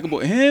impeccable?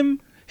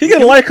 Him. He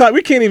got a lifetime.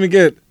 We can't even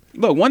get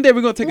Look, one day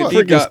we're gonna take a What?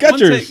 deep freaking dive.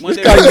 Skechers. One This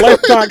day guy's a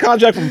lifetime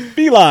contract from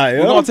Feli.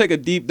 we're gonna take a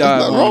deep dive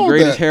nothing wrong on with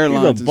greatest that.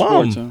 hairlines He's in a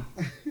sports. bum.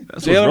 Yo. That's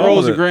what's Jalen wrong Rose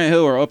with and it. Grant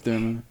Hill are up there,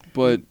 man.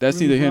 But that's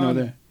neither here nor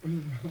there.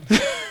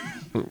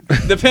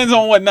 Depends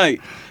on what night.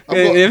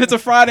 If it's a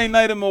Friday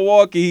night in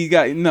Milwaukee, he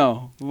got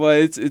no.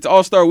 But it's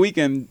All-Star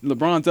weekend.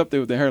 LeBron's up there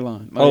with the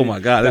hairline. Like, Oh my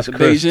God, that's got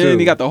the Chris Beijing, too.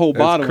 He got the whole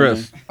That's bottom.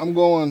 Chris. I'm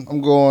going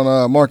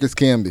Marcus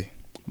Camby.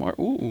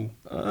 Ooh.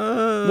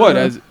 What,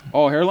 as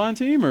all hairline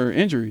team or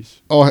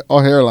injuries? All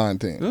hairline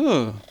team.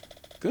 Ugh.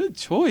 Good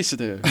choice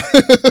there.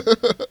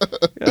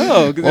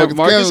 Marcus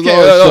Marcus Camby's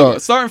always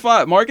sharp. starting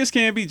 5. Marcus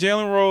Camby,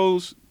 Jalen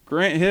Rose,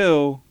 Grant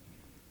Hill.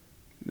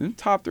 Them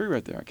top 3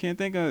 right there. I can't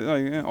think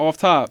of off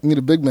top. You need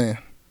a big man.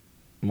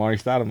 Maury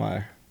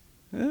Stoudemire.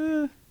 Eh,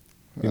 You're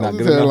How's not his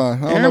good enough? hairline?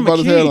 I don't know Aaron about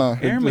his McKee. hairline.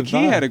 Aaron It's McKee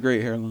fine. had a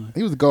great hairline.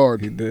 He was a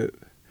guard. He did.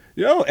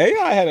 Yo,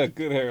 AI had a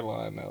good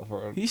hairline now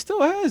for He still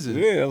has it.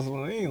 Yeah, that's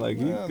what I mean. Like,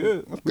 he's Yeah,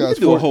 good. this We guy's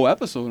could do a 40 whole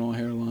episode on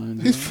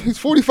hairlines. He's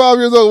 45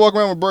 years old, walking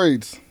around with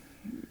braids.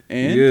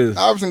 And He is.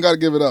 Iverson got to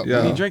give it up.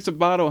 Yeah. he man. drinks a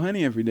bottle of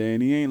honey every day,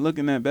 and he ain't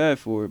looking that bad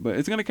for it. But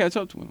it's gonna catch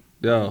up to him.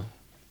 Yo,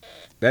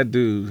 that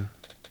dude.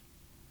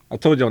 I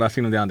told you when I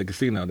seen him down at the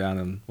casino down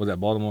in, was that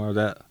Baltimore or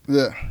that?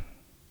 Yeah.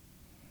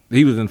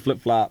 He was in flip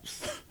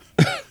flops.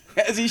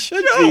 As he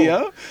should be,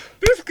 yo.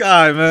 This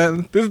guy,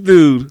 man, this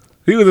dude,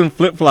 he was in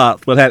flip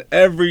flops, but had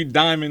every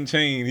diamond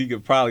chain he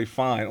could probably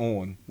find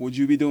on. Would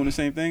you be doing the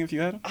same thing if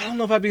you had him? I don't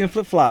know if I'd be in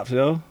flip flops,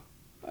 yo.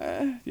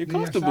 You're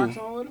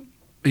comfortable.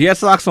 He had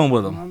socks on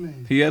with him. My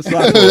man. He had socks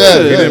on. Yeah,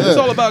 He didn't- It's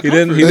all about He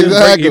comfort. didn't.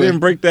 Exactly. He didn't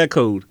break that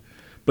code,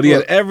 but he had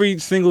Look. every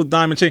single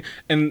diamond chain,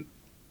 and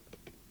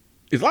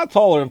he's a lot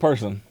taller in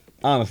person.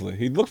 Honestly,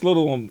 he looks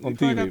little on probably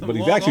got TV, them but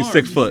he's long actually arms,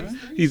 6 foot. right?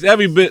 He's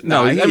every bit.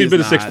 No, Nah, he's he every is bit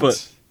of 6 not.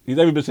 foot. He's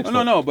every bit 6 Oh,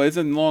 foot. no, but it's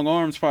in long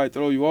arms probably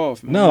throw you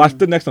off. Man. No, I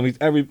stood next to him. He's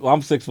every. Well,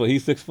 I'm 6 foot.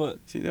 He's 6 foot.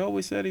 See, they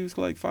always said he was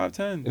like 5'10".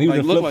 And he was like,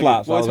 in looked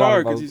flip-flops. Well, it's I was-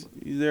 hard I because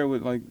he's there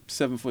with like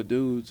 7-foot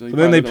dudes. So, he So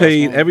then they probably lost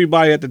paid one.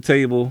 everybody at the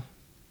table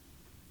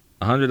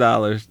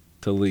 $100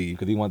 to leave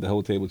because he wanted the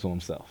whole table to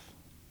himself.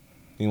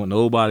 He didn't want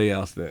nobody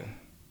else there.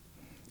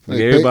 Like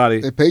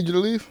everybody, They paid you to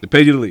leave? they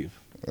paid you to leave.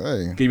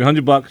 Hey, Give you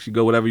 $100. You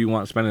go whatever you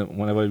want, spend it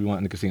whenever you want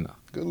in the casino.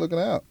 good looking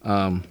out.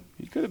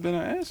 He could have been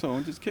an asshole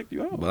and just kicked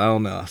you out. But I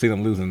don't know. I see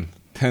them losing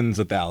tens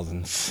of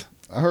thousands.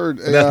 I heard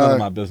But that's none of AI.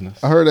 my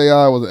business. I heard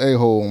AI was an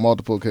a-hole on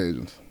multiple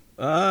occasions.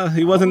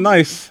 He wasn't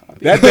nice.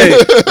 That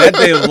day,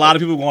 there was a lot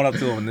of people going up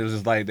to him, and it was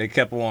just like they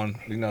kept on.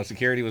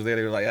 Security was there.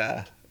 They were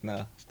like,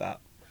 no,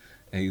 stop.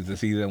 And he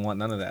didn't want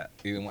none of that.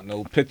 He didn't want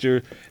no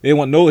picture. He didn't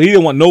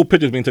want no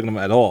pictures being taken of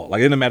him at all. Like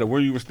it didn't matter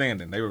where you were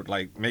standing. They were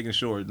like making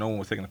sure no one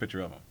was taking a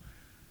picture of him.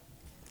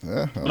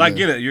 Yeah, But I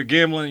get it. You're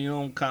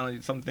gambling. Kind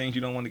of some things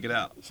you don't want to get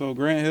out. So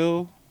Grant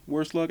Hill,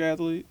 worst luck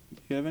athlete.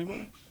 You have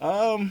anybody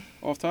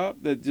off top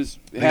that just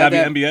They had gotta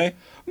that? be NBA.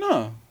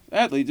 No,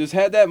 athlete just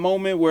had that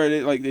moment where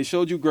they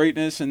showed you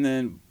greatness and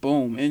then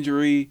boom,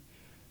 injury,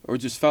 or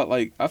just felt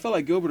like I felt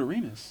like Gilbert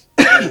Arenas.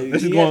 Like, This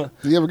is he going.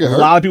 had- Did you ever get A hurt?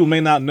 lot of people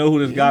may not know who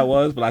this guy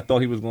was, but I thought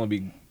he was going to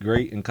be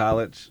great in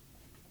college.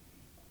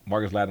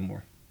 Marcus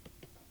Lattimore,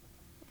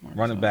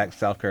 running back,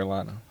 South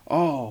Carolina.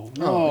 Oh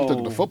no! Oh, he took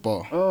it to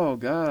football. Oh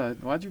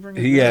God! Why'd you bring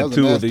it? He back? had That was a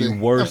two of the nasty-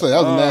 worst.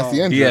 That was a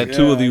nasty Oh. injury. He had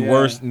two of the Yeah,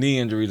 worst knee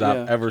injuries Yeah.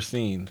 I've ever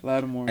seen.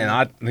 Lattimore.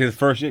 And his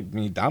first year,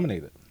 he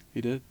dominated.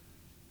 He did.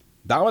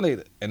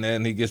 Dominated. And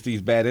then he gets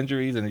these bad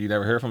injuries, and you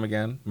never hear from him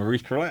again.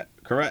 Maurice Correct,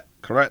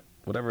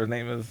 whatever his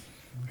name is.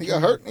 He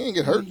got hurt. He didn't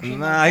get hurt.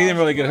 Nah, he didn't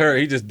really get hurt.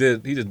 He just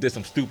did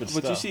some stupid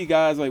But stuff. you see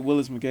guys like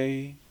Willis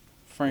McGahee,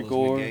 Frank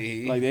Willis Gore,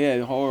 McGahee. like they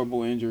had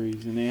horrible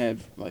injuries and they had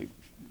like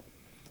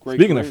great.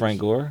 Speaking of careers. Frank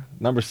Gore,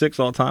 number 6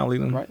 all time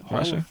leading right? Hall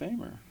rusher. of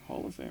Famer.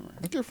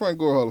 Get Frank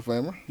Gore Hall of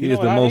Famer. He You is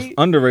know the what I most hate?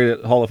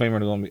 underrated Hall of Famer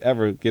that's going to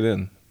ever get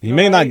in. He You know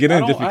may what not I get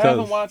hate? in just I haven't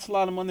because. watched a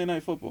lot of Monday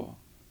Night Football,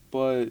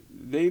 but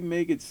they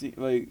make it seem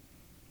like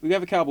we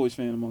have a Cowboys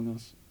fan among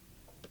us.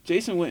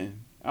 Jason Witten,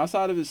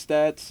 outside of his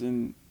stats,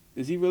 and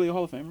is he really a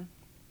Hall of Famer?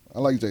 I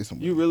like Jason.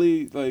 You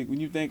really like when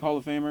you think Hall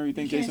of Famer, you You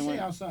think can't Jason say Witten?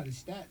 outside the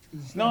stats. 'Cause the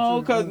stats No,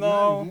 are because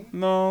all that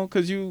matter,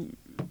 because you.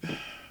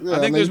 Yeah, I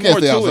think you there's can't more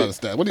stay to outside it. the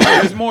stat. What do you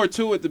think? There's more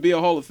to it to be a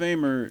Hall of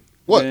Famer.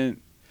 What?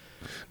 Than,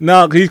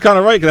 No, he's kind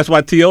of right, 'cause that's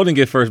why T.O. didn't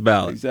get first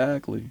ballot.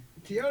 exactly.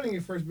 T.O. didn't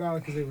get first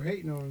ballot because they were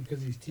hating on him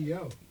because he's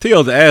T.O.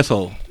 T.O.'s an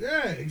asshole.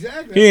 Yeah,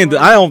 exactly. He ain't,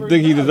 That's I why don't first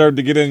think he ballot. deserved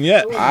to get in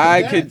yet. It wasn't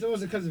I his could- stats, it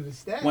wasn't because of his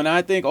stats. When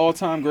I think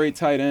all-time great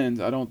tight ends,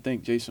 I don't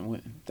think Jason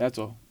Witten. That's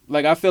all.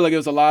 Like I feel like it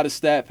was a lot of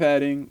stat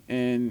padding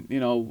and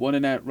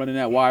running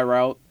that Y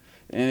route,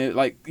 and it,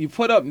 like you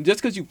put up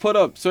just because you put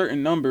up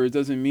certain numbers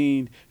doesn't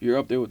mean you're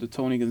up there with the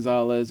Tony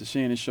Gonzalez, the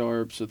Shannon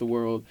Sharps of the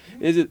world.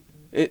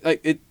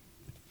 It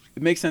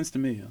makes sense to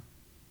me. Yeah.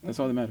 That's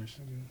all that matters.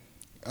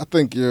 I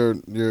think your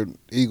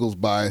Eagles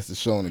bias is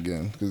shown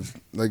again because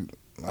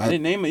I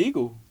didn't name an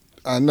Eagle.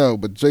 I know,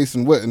 but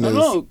Jason Witten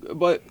No,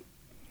 but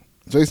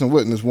Jason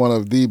Witten is one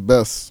of the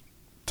best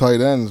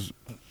tight ends,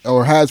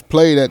 or has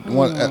played at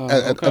one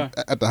Okay.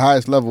 at the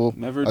highest level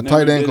never. a never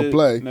tight end did could it,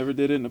 play Never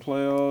did it in the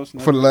playoffs.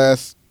 for the never-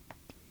 last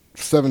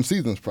 7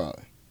 seasons,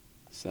 probably,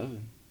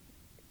 7.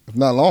 if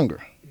not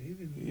longer.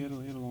 He had a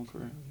long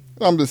career.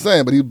 I'm just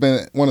saying, but he's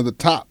been one of the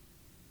top.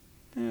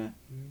 Yeah,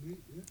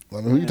 I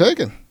mean, who you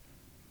taking?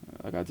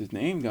 I got just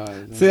name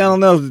guys. See, I don't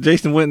know.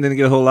 Jason Witten didn't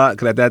get a whole lot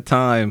because at that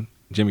time,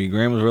 Jimmy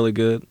Graham was really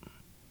good.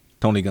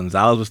 Tony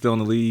Gonzalez was still in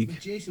the league.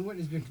 But Jason Witten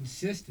has been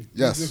consistent.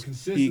 Yes. He's been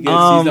consistent. He gets, he's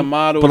a Um,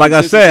 model. but like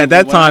I said, at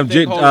that When I time,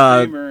 think Hall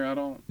of Famer, I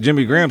don't.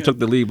 Jimmy Graham took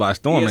the lead by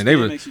storm, and they ESPN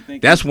were. makes you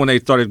think That's when they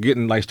started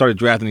started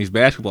drafting these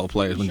basketball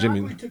players. When Jimmy,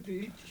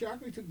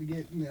 Shockley took the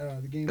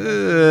game.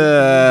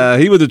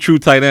 he was a true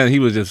tight end. He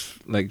was just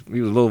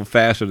he was a little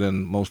faster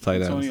than most tight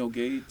ends. Antonio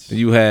Gates.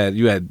 You had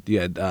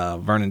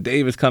Vernon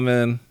Davis come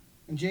in.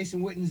 And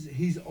Jason Witten's,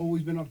 he's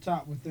always been up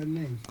top with them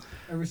names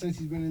ever since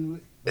he's been in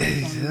the.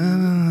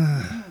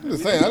 I'm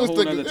just saying. I just whole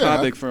think nother yeah,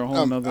 topic for a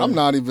whole nother- I'm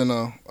not even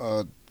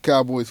a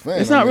Cowboys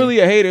fan. It's not really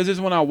a hater. It's just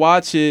when I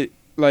watch it,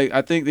 like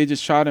I think they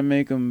just try to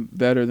make him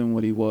better than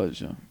what he was.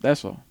 Yo.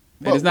 That's all.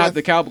 And But it's not what-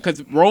 the Cowboy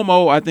because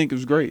Romo I think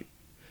was great.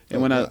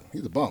 And when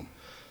he's a bum.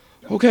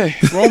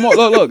 Romo,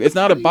 look, it's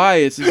not a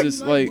bias. It's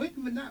just like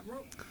Witten, but not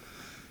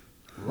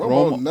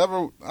Romo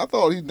never. I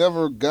thought he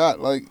never got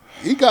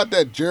he got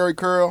that Jerry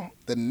curl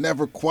that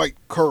never quite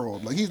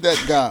curled. Like he's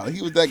that guy.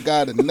 He was that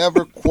guy that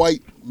never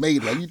quite made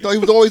it. Like you thought he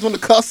was always on the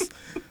cusp,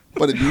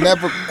 but it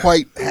never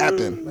quite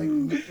happened. Like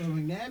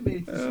when McNabb made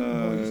it to the Super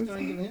Bowl, you still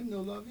ain't giving him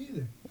no love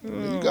either.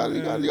 You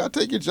got to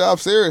take your job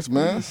serious,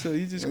 man. so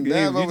you just And gave,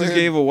 Dab you over just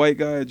here- gave a white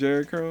guy a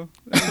Jerry curl.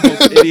 That's the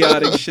most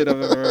idiotic shit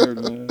I've ever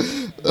heard, man.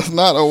 That's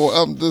not.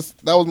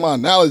 That was my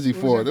analogy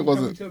for it. It Coming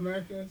wasn't. to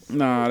America.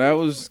 Nah, that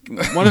was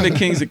one of the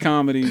kings of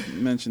comedy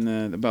mentioned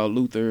that about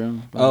Luther.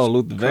 Oh,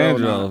 Luther Curl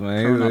Vandross, not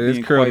man. His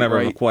being curl quite never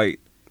right. quite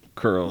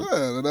curled.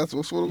 Yeah, that's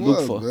what it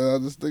Loofah. was. Man. I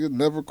just think it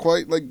never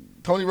quite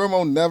Tony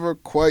Romo never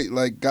quite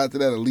got to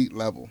that elite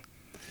level.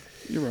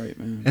 You're right,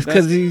 man. It's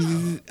That's- because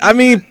he's. I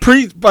mean,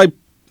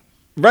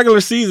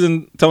 regular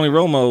season, Tony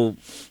Romo,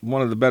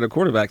 one of the better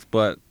quarterbacks,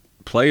 but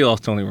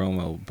playoffs, Tony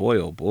Romo, boy,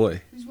 oh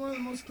boy. He's one of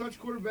the most clutch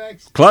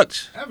quarterbacks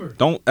Clutch. ever.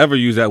 Don't ever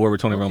use that word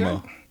with Tony Okay.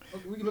 Romo.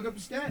 Okay, we can look up the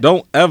stats.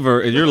 Don't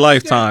ever in your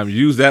lifetime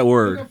use that Look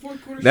word. up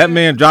fourth quarter That stats.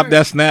 man dropped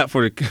that snap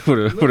for the PAT. All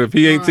right,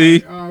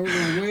 we're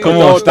gonna wait. Come on,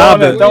 Throwing stop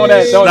that- it. Throwing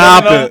that,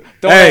 Stop it.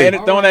 Hey.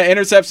 throwing that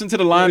interception to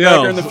the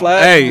linebacker Yo, in the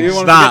flat. hey, you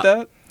want stop. to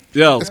forget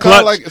Yo, It's kinda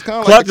clutch, like- it's kinda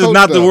like clutch the is coach,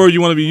 not the though. word you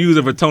want to be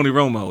using for Tony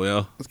Romo,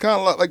 yo. It's kind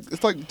of like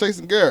it's like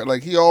Jason Garrett.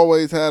 Like he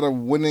always had a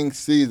winning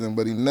season,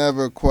 but he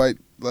never quite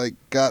like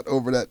got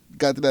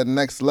to that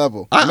next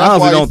level. I And that's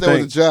honestly why don't he still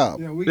think- was a job.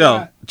 Yeah, we Yo,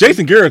 got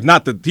Jason Garrett's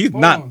not he's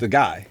Hold not on. the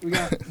guy. we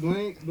got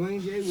Blaine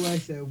J.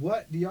 West said,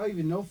 "What? Do y'all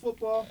even know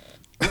football?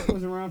 What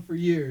was around for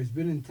years?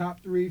 Been in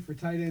top 3 for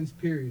tight ends.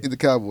 Period. He's a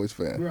Cowboys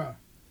fan. Bruh.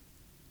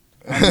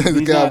 He's a He's not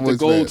the Cowboys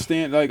gold fan.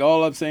 standard. Like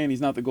all I'm saying, he's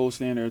not the gold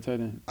standard at tight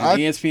end. I-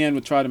 And ESPN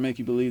would try to make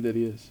you believe that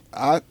he is.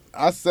 I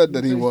said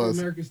that he plays for was.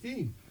 America's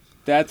team.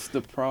 That's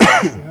the problem.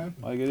 What happened?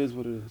 Like it is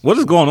what it is. What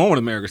is going on with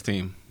America's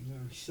team? No,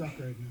 we suck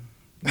right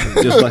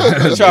now. Just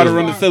like They tried to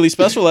run the Philly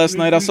special last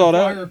night. I saw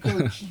that. Fire a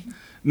coach.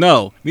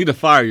 No, need to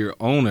fire your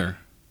owner.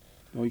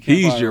 No, you can't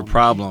He's fire your him.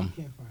 problem.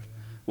 Can't fire that.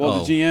 Well,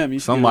 Oh, the GM. You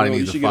should somebody get a real, needs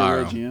you to should get a fire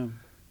real him. GM.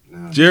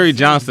 No, Jerry we can't.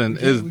 Johnson We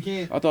can't- is- we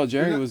can't. I thought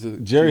Jerry was the.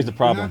 Jerry's the They're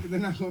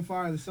problem. not going to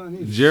fire the son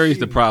either. Jerry's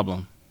the Shit.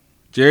 problem.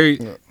 Jerry,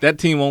 Yeah. that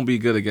team won't be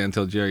good again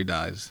until Jerry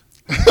dies.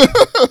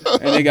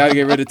 And they got to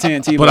get rid of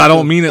TNT. But I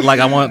don't mean it like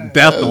I want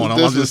death That's on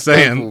him. I'm just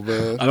saying.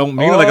 disrespectful, man. I don't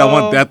mean it like I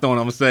want Oh. death on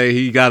him. I'm saying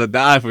he got to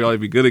die for y'all to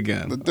be good The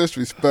again.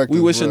 disrespect. We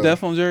is wishing real.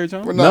 death on Jerry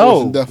Jones. We're not No,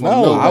 wishing death on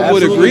no, nobody. I would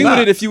Absolutely agree not.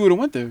 with it if you would have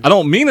went there. I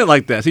don't mean it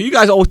like that. See, you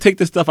guys always take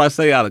the stuff I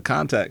say out of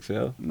context,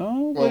 yo.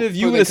 No, Well, but if put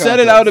you it would in have said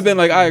it, I would have context. been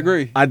like, I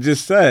agree. I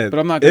just said. But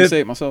I'm not gonna if- say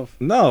it myself.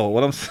 No,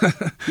 what I'm saying.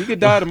 He could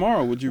die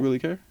tomorrow. Would you really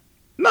care?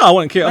 No, I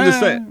wouldn't care. I'm just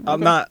Eh, saying. I'm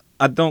okay. not.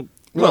 I don't.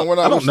 We're not- Look, we're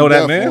not I don't wishing know that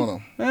death man. on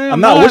him. Eh,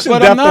 I'm not wishing but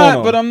death I'm not,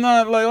 on But him. I'm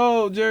not like,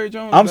 oh, Jerry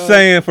Jones. I'm died.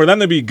 saying for them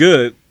to be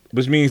good,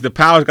 which means the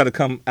power's got to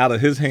come out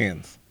of his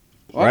hands.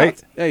 Well, right?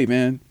 Hey,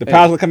 man. The hey,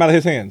 power's going to come out of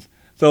his hands.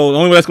 So the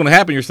only way that's going to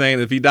happen, you're saying,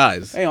 if he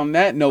dies. Hey, on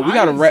that note, we I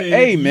got to didn't wrap. say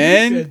Hey, that. You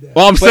man. said that.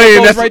 Well, I'm But it saying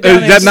goes that's right down to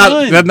is his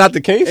that son. not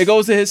the case? It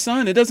goes to his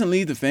son. It doesn't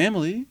leave the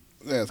family.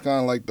 Yeah, it's kind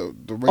of like the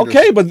Raiders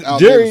Okay, but Al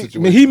Jerry, Davis I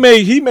mean,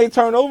 situation. he may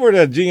turn over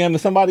the GM to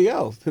somebody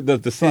else.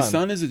 The son. His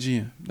son is a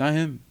GM, not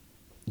him.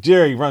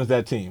 Jerry runs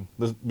that team.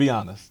 Let's be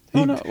honest. He,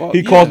 Oh, no, well,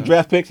 he calls yeah.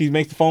 draft picks. He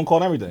makes the phone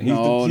call and everything. He's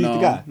the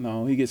guy.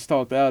 No, he gets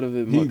talked out of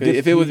it. He Okay, gets-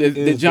 if it was, he if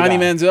is the Johnny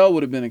guy. Manziel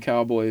would have been a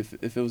Cowboy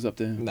if it was up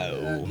to him.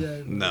 No,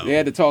 Yeah, no, They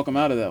had to talk him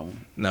out of that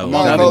one. no. All right,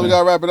 Nothing. fellas, we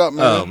gotta wrap it up,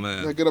 man. Oh,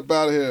 man. Gotta get up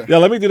out of here. Yeah,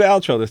 let me do the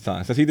outro this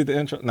time since he did the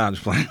intro. Nah, I'm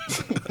just playing.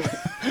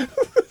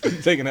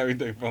 Taking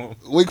everything from him.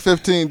 Week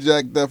 15,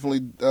 Jack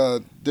definitely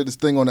did his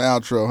thing on the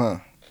outro, huh?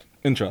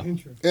 Intro.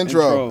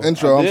 Intro.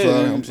 Intro. I I'm did,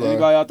 sorry. and I'm sorry.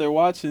 Anybody out there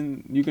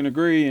watching, you can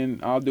agree,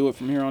 and I'll do it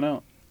from here on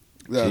out.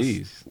 Yes.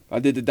 Jeez. I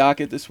did the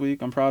docket this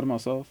week. I'm proud of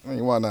myself. I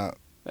mean, why not?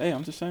 Hey,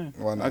 I'm just saying.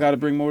 Why not? I got to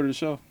bring more to the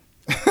show.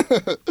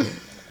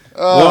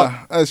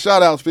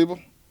 Shout outs, people.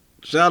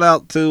 Shout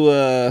out to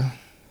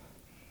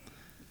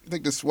I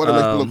think this sweater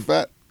makes me look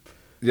fat.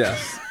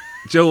 yes,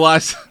 Joe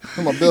Weiss.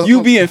 Come on, Bill.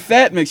 You being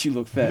fat makes you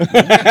look fat.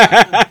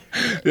 man.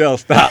 Yo,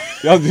 stop.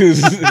 Y'all dudes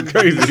is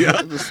crazy. Yo.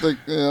 Just think,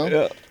 you know,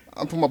 Yeah.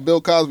 I put my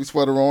Bill Cosby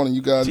sweater on, and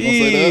you guys gonna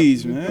say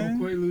Jeez, Put man.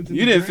 Quaaludes in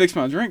You the didn't drink. fix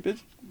my drink, did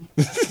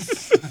you?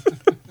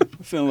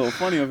 Feeling a little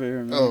funny over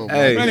here, man. Oh,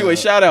 Hey. But anyway,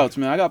 shout outs,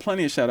 man. I got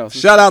plenty of shout outs.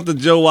 Shout out to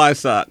Joe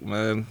Wysock,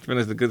 man.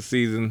 Finished a good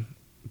season,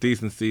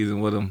 decent season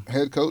with him. that?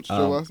 Head coach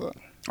Joe Wysock.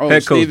 Oh,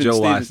 Head coach Steven, Joe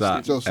Steven,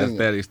 Wysock Joe at Senior.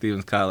 Thaddeus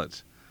Stevens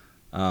College.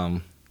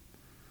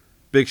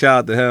 Big shout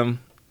out to him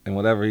and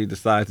whatever he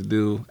decides to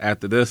do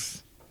after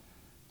this.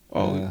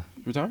 Oh,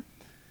 retire?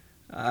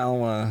 I don't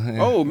want to.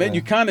 Oh, man,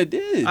 you kind of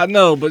did. I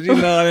know, but you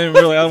know, I didn't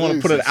really. I don't want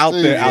to put it out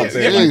there. Out Jesus,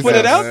 there. Yeah, you put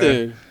it out man.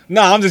 there.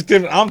 No, I'm just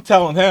giving. I'm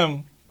telling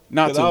him.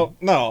 Not that to.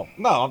 No.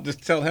 I'm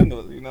just telling him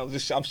to. You know,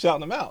 I'm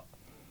shouting him out.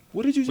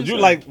 What did you But just you're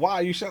say? like, why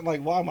are you shouting?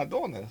 Like, why am I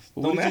doing this?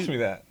 What Don't did ask you- me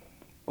that.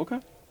 Okay.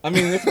 I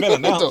mean, it's been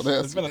announced. Don't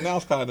ask It's been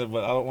announced kind of,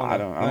 but I don't want I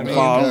to. don't- I I'm mean,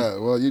 following. yeah,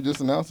 well, you just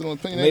announced it on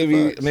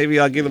Opinion Maybe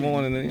I'll get him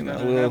on and then you know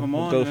Have we'll, him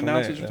we'll on go and from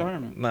announce there. his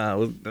retirement.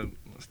 Nah,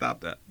 stop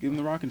that. Give him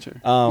the rocking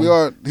chair. He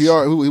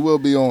will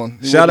be on.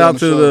 He Shout will be on out to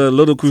show. the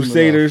Little Soon enough.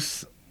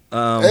 Crusaders.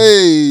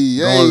 Hey,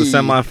 Going to the hey.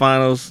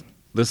 semifinals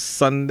this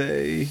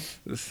Sunday.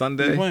 Who you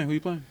playing? Who you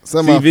playing?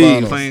 CV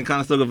Semifinals. playing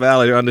Conestoga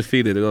Valley. They're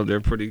undefeated. They're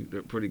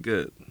pretty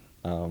good.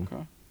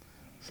 Okay.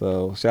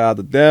 So shout out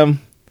to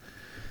them.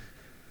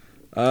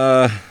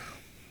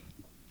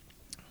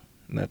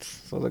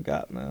 That's all I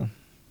got, man.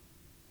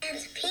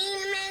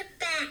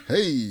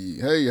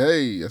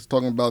 Hey. That's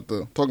talking about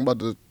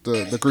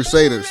the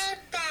Crusaders.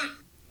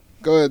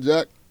 Go ahead,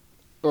 Jack.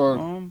 Or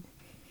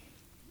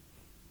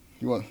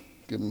you want to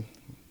give him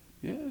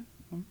Yeah.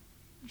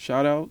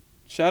 Shout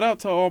out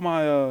to all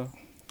my your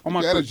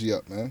energy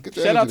up, man. Get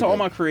your shout out energy to all together.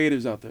 my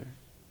creatives out there.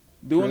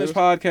 Doing this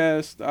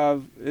podcast,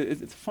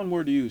 it's a fun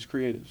word to use,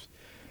 creatives.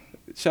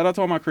 Shout out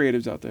to all my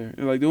creatives out there.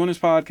 Like doing this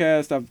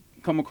podcast, I've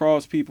come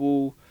across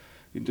people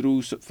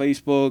through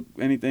Facebook,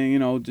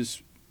 anything,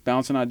 just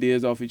bouncing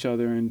ideas off each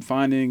other and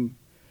finding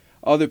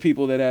other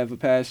people that have a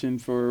passion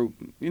for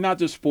not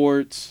just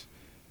sports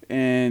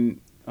and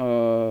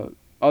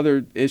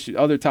other issues,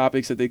 other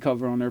topics that they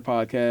cover on their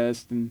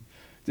podcast, and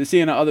just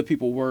seeing how other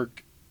people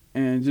work,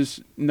 and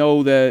just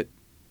know that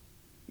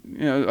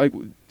like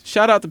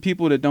shout out to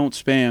people that don't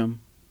spam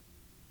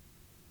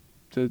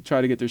to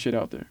try to get their shit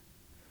out there.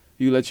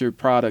 You let your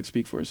product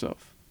speak for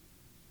itself.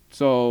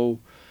 So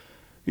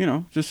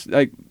just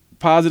like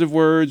positive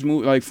words.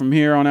 Like from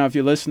here on out, if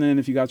you're listening,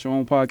 if you got your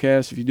own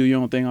podcast, if you do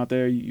your own thing out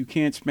there, you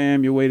can't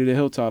spam your way to the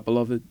hilltop,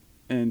 beloved.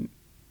 And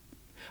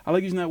I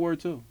like using that word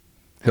too.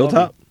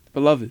 Hilltop?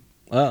 Beloved.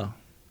 Oh.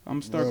 I'm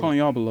gonna start calling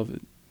y'all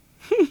beloved.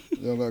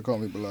 Y'all gotta call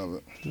me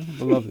beloved.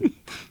 Beloved.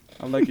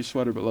 I like your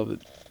sweater,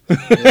 beloved.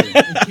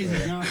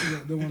 Kizzy Johnson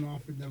that the one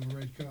offered them a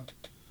red cup.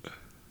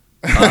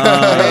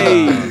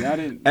 Hey, I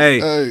didn't.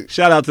 Hey.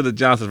 Shout out to the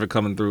Johnsons for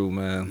coming through,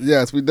 man.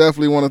 Yes, we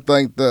definitely want to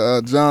thank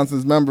the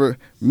Johnsons. Remember,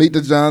 Meet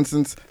the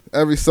Johnsons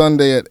every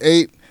Sunday at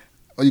 8.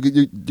 Or you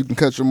can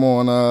catch them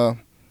on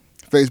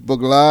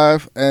Facebook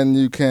Live, and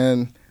you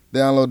can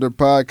download their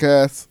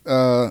podcast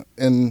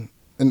in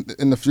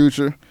the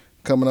future,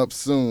 coming up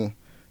soon.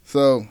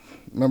 So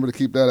remember to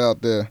keep that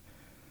out there.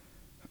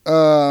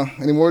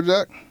 Any more,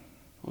 Jack?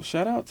 Well,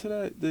 shout out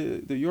to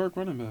the York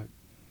running back.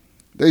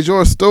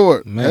 Dejour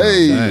Stewart. Man,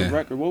 hey, man.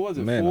 Record. What was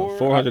it? Man,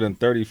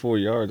 434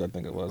 yards, I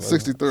think it was.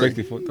 63.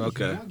 64.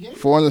 Okay.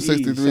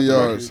 463 Set the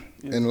yards record.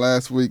 Yeah. in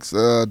last week's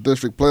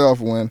district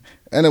playoff win,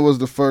 and it was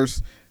the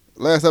first.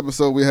 Last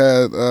episode we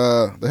had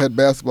the head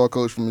basketball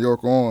coach from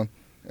York on,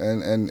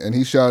 and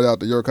he shouted out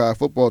the York High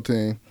football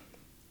team,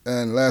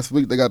 and last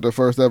week they got their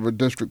first ever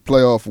district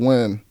playoff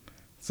win,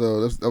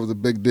 so that was a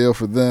big deal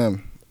for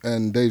them.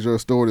 And Dejour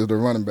Stewart is the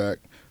running back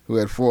who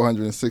had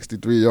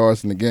 463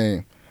 yards in the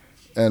game,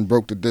 and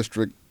broke the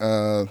district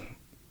 3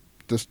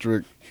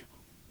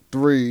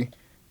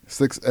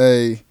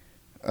 6A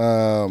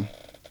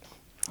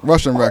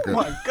rushing record. Oh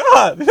my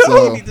God!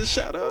 So- I need to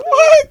shout out.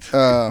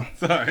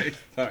 Sorry,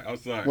 I'm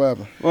sorry. What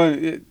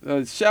happened?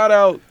 Well, shout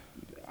out.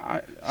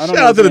 I don't Shout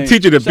know out to his the name.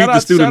 teacher that beat the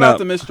student Shout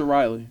out up. to Mr.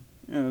 Riley,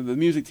 the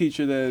music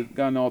teacher that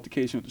got in an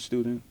altercation with the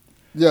student.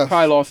 Yes.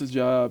 Probably lost his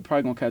job.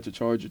 Probably gonna catch a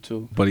charge or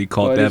two. But he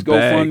caught But his that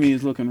GoFundMe bag.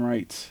 is looking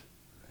right.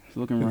 It's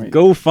looking right.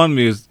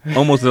 GoFundMe is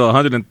almost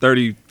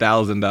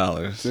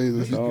 $130,000.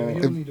 Jesus. Oh.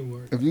 He'll need to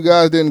work. If you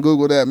guys didn't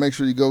Google that, make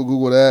sure you go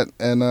Google that,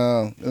 and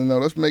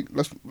let's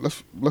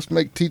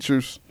make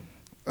teachers,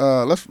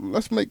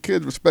 let's make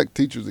kids respect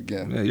teachers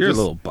again. Yeah, you're Just-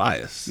 a little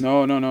biased.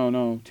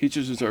 No.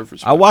 Teachers deserve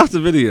respect. I watched the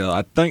video.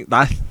 I think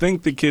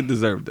the kid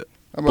deserved it.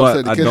 I'm about to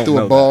say but I the kid don't threw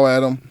know a ball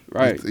at him.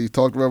 Right. He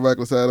talked real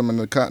reckless at him, and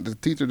the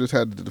teacher just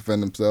had to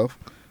defend himself.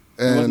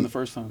 It wasn't And the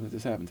first time that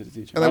this happened to the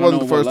teacher. and I it don't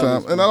wasn't the know what first level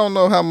time. it's And I from. don't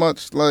know how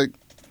much I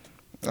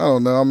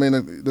don't know. I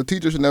mean, the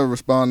teacher should never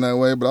respond that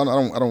way, but I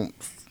don't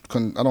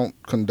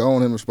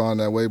condone him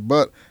responding that way.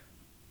 But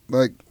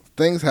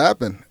things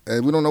happen,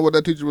 and we don't know what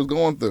that teacher was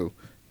going through.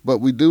 But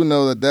we do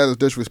know that is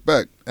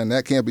disrespect, and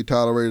that can't be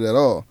tolerated at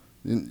all.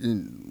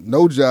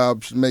 No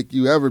job should make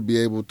you ever be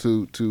able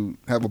to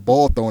have a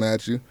ball thrown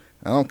at you.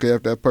 I don't care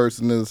if that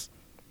person is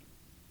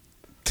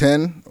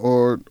 10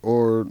 or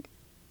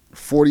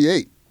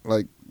 48.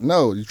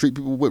 No, you treat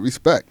people with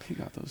respect. He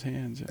got those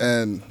hands. Yeah.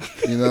 And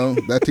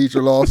that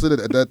teacher lost it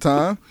at that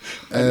time,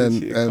 I didn't and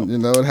see it coming.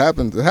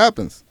 it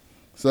happens.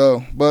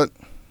 So, but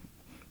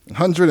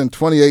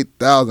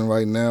 128,000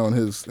 right now in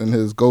his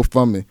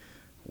GoFundMe.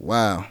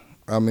 Wow.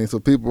 I mean, so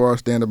people are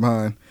standing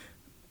behind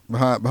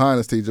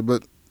this teacher.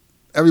 But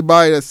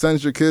everybody that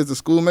sends your kids to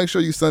school, make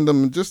sure you send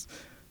them and just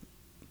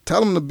tell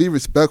them to be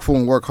respectful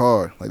and work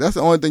hard. That's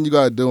the only thing you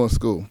got to do in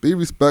school. Be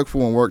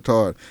respectful and work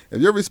hard.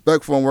 If you're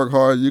respectful and work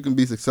hard, you can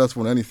be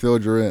successful in any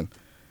field you're in.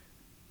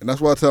 And that's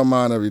what I tell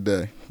mine every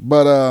day.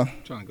 But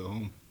Trying to go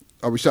home.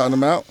 are we shouting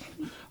them out?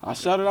 I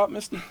shouted out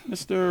Mr.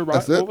 Riley.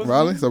 That's it,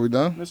 Riley. So we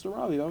done? Mr.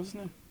 Riley, that was his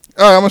name.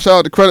 All right, I'm going to shout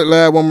out the Credit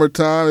Lab one more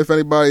time. If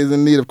anybody is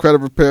in need of credit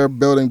repair,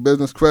 building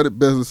business credit,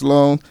 business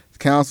loan,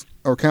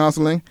 or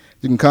counseling,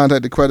 you can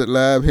contact the Credit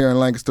Lab here in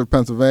Lancaster,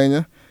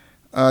 Pennsylvania.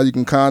 You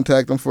can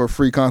contact them for a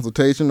free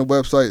consultation. The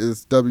website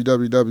is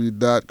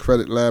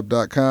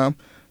www.creditlab.com.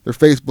 Their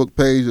Facebook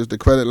page is The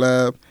Credit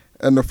Lab,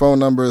 and their phone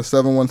number is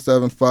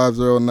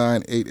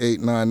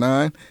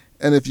 717-509-8899.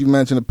 And if you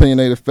mention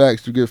Opinionated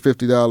Facts, you get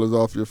 $50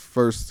 off your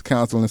first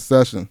counseling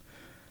session.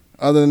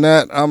 Other than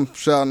that, I'm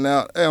shouting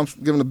out. Hey, I'm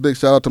giving a big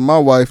shout out to my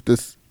wife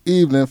this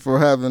evening for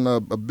having a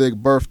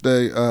big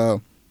birthday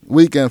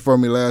weekend for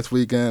me last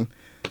weekend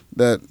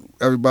that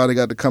everybody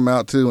got to come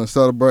out to and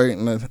celebrate,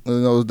 and it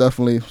was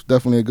definitely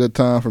a good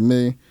time for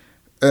me,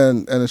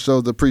 and it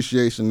shows the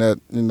appreciation that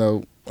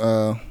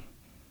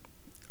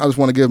I just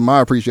want to give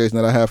my appreciation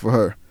that I have for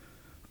her.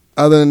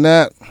 Other than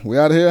that, we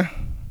out of here.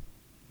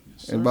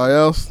 Yes, sir. Anybody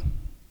else?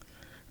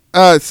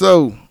 All right,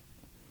 so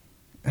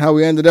how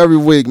we ended every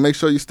week. Make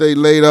sure you stay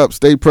laid up,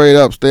 stay prayed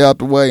up, stay out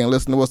the way, and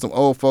listen to what some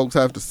old folks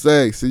have to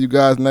say. See you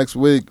guys next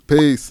week.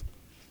 Peace.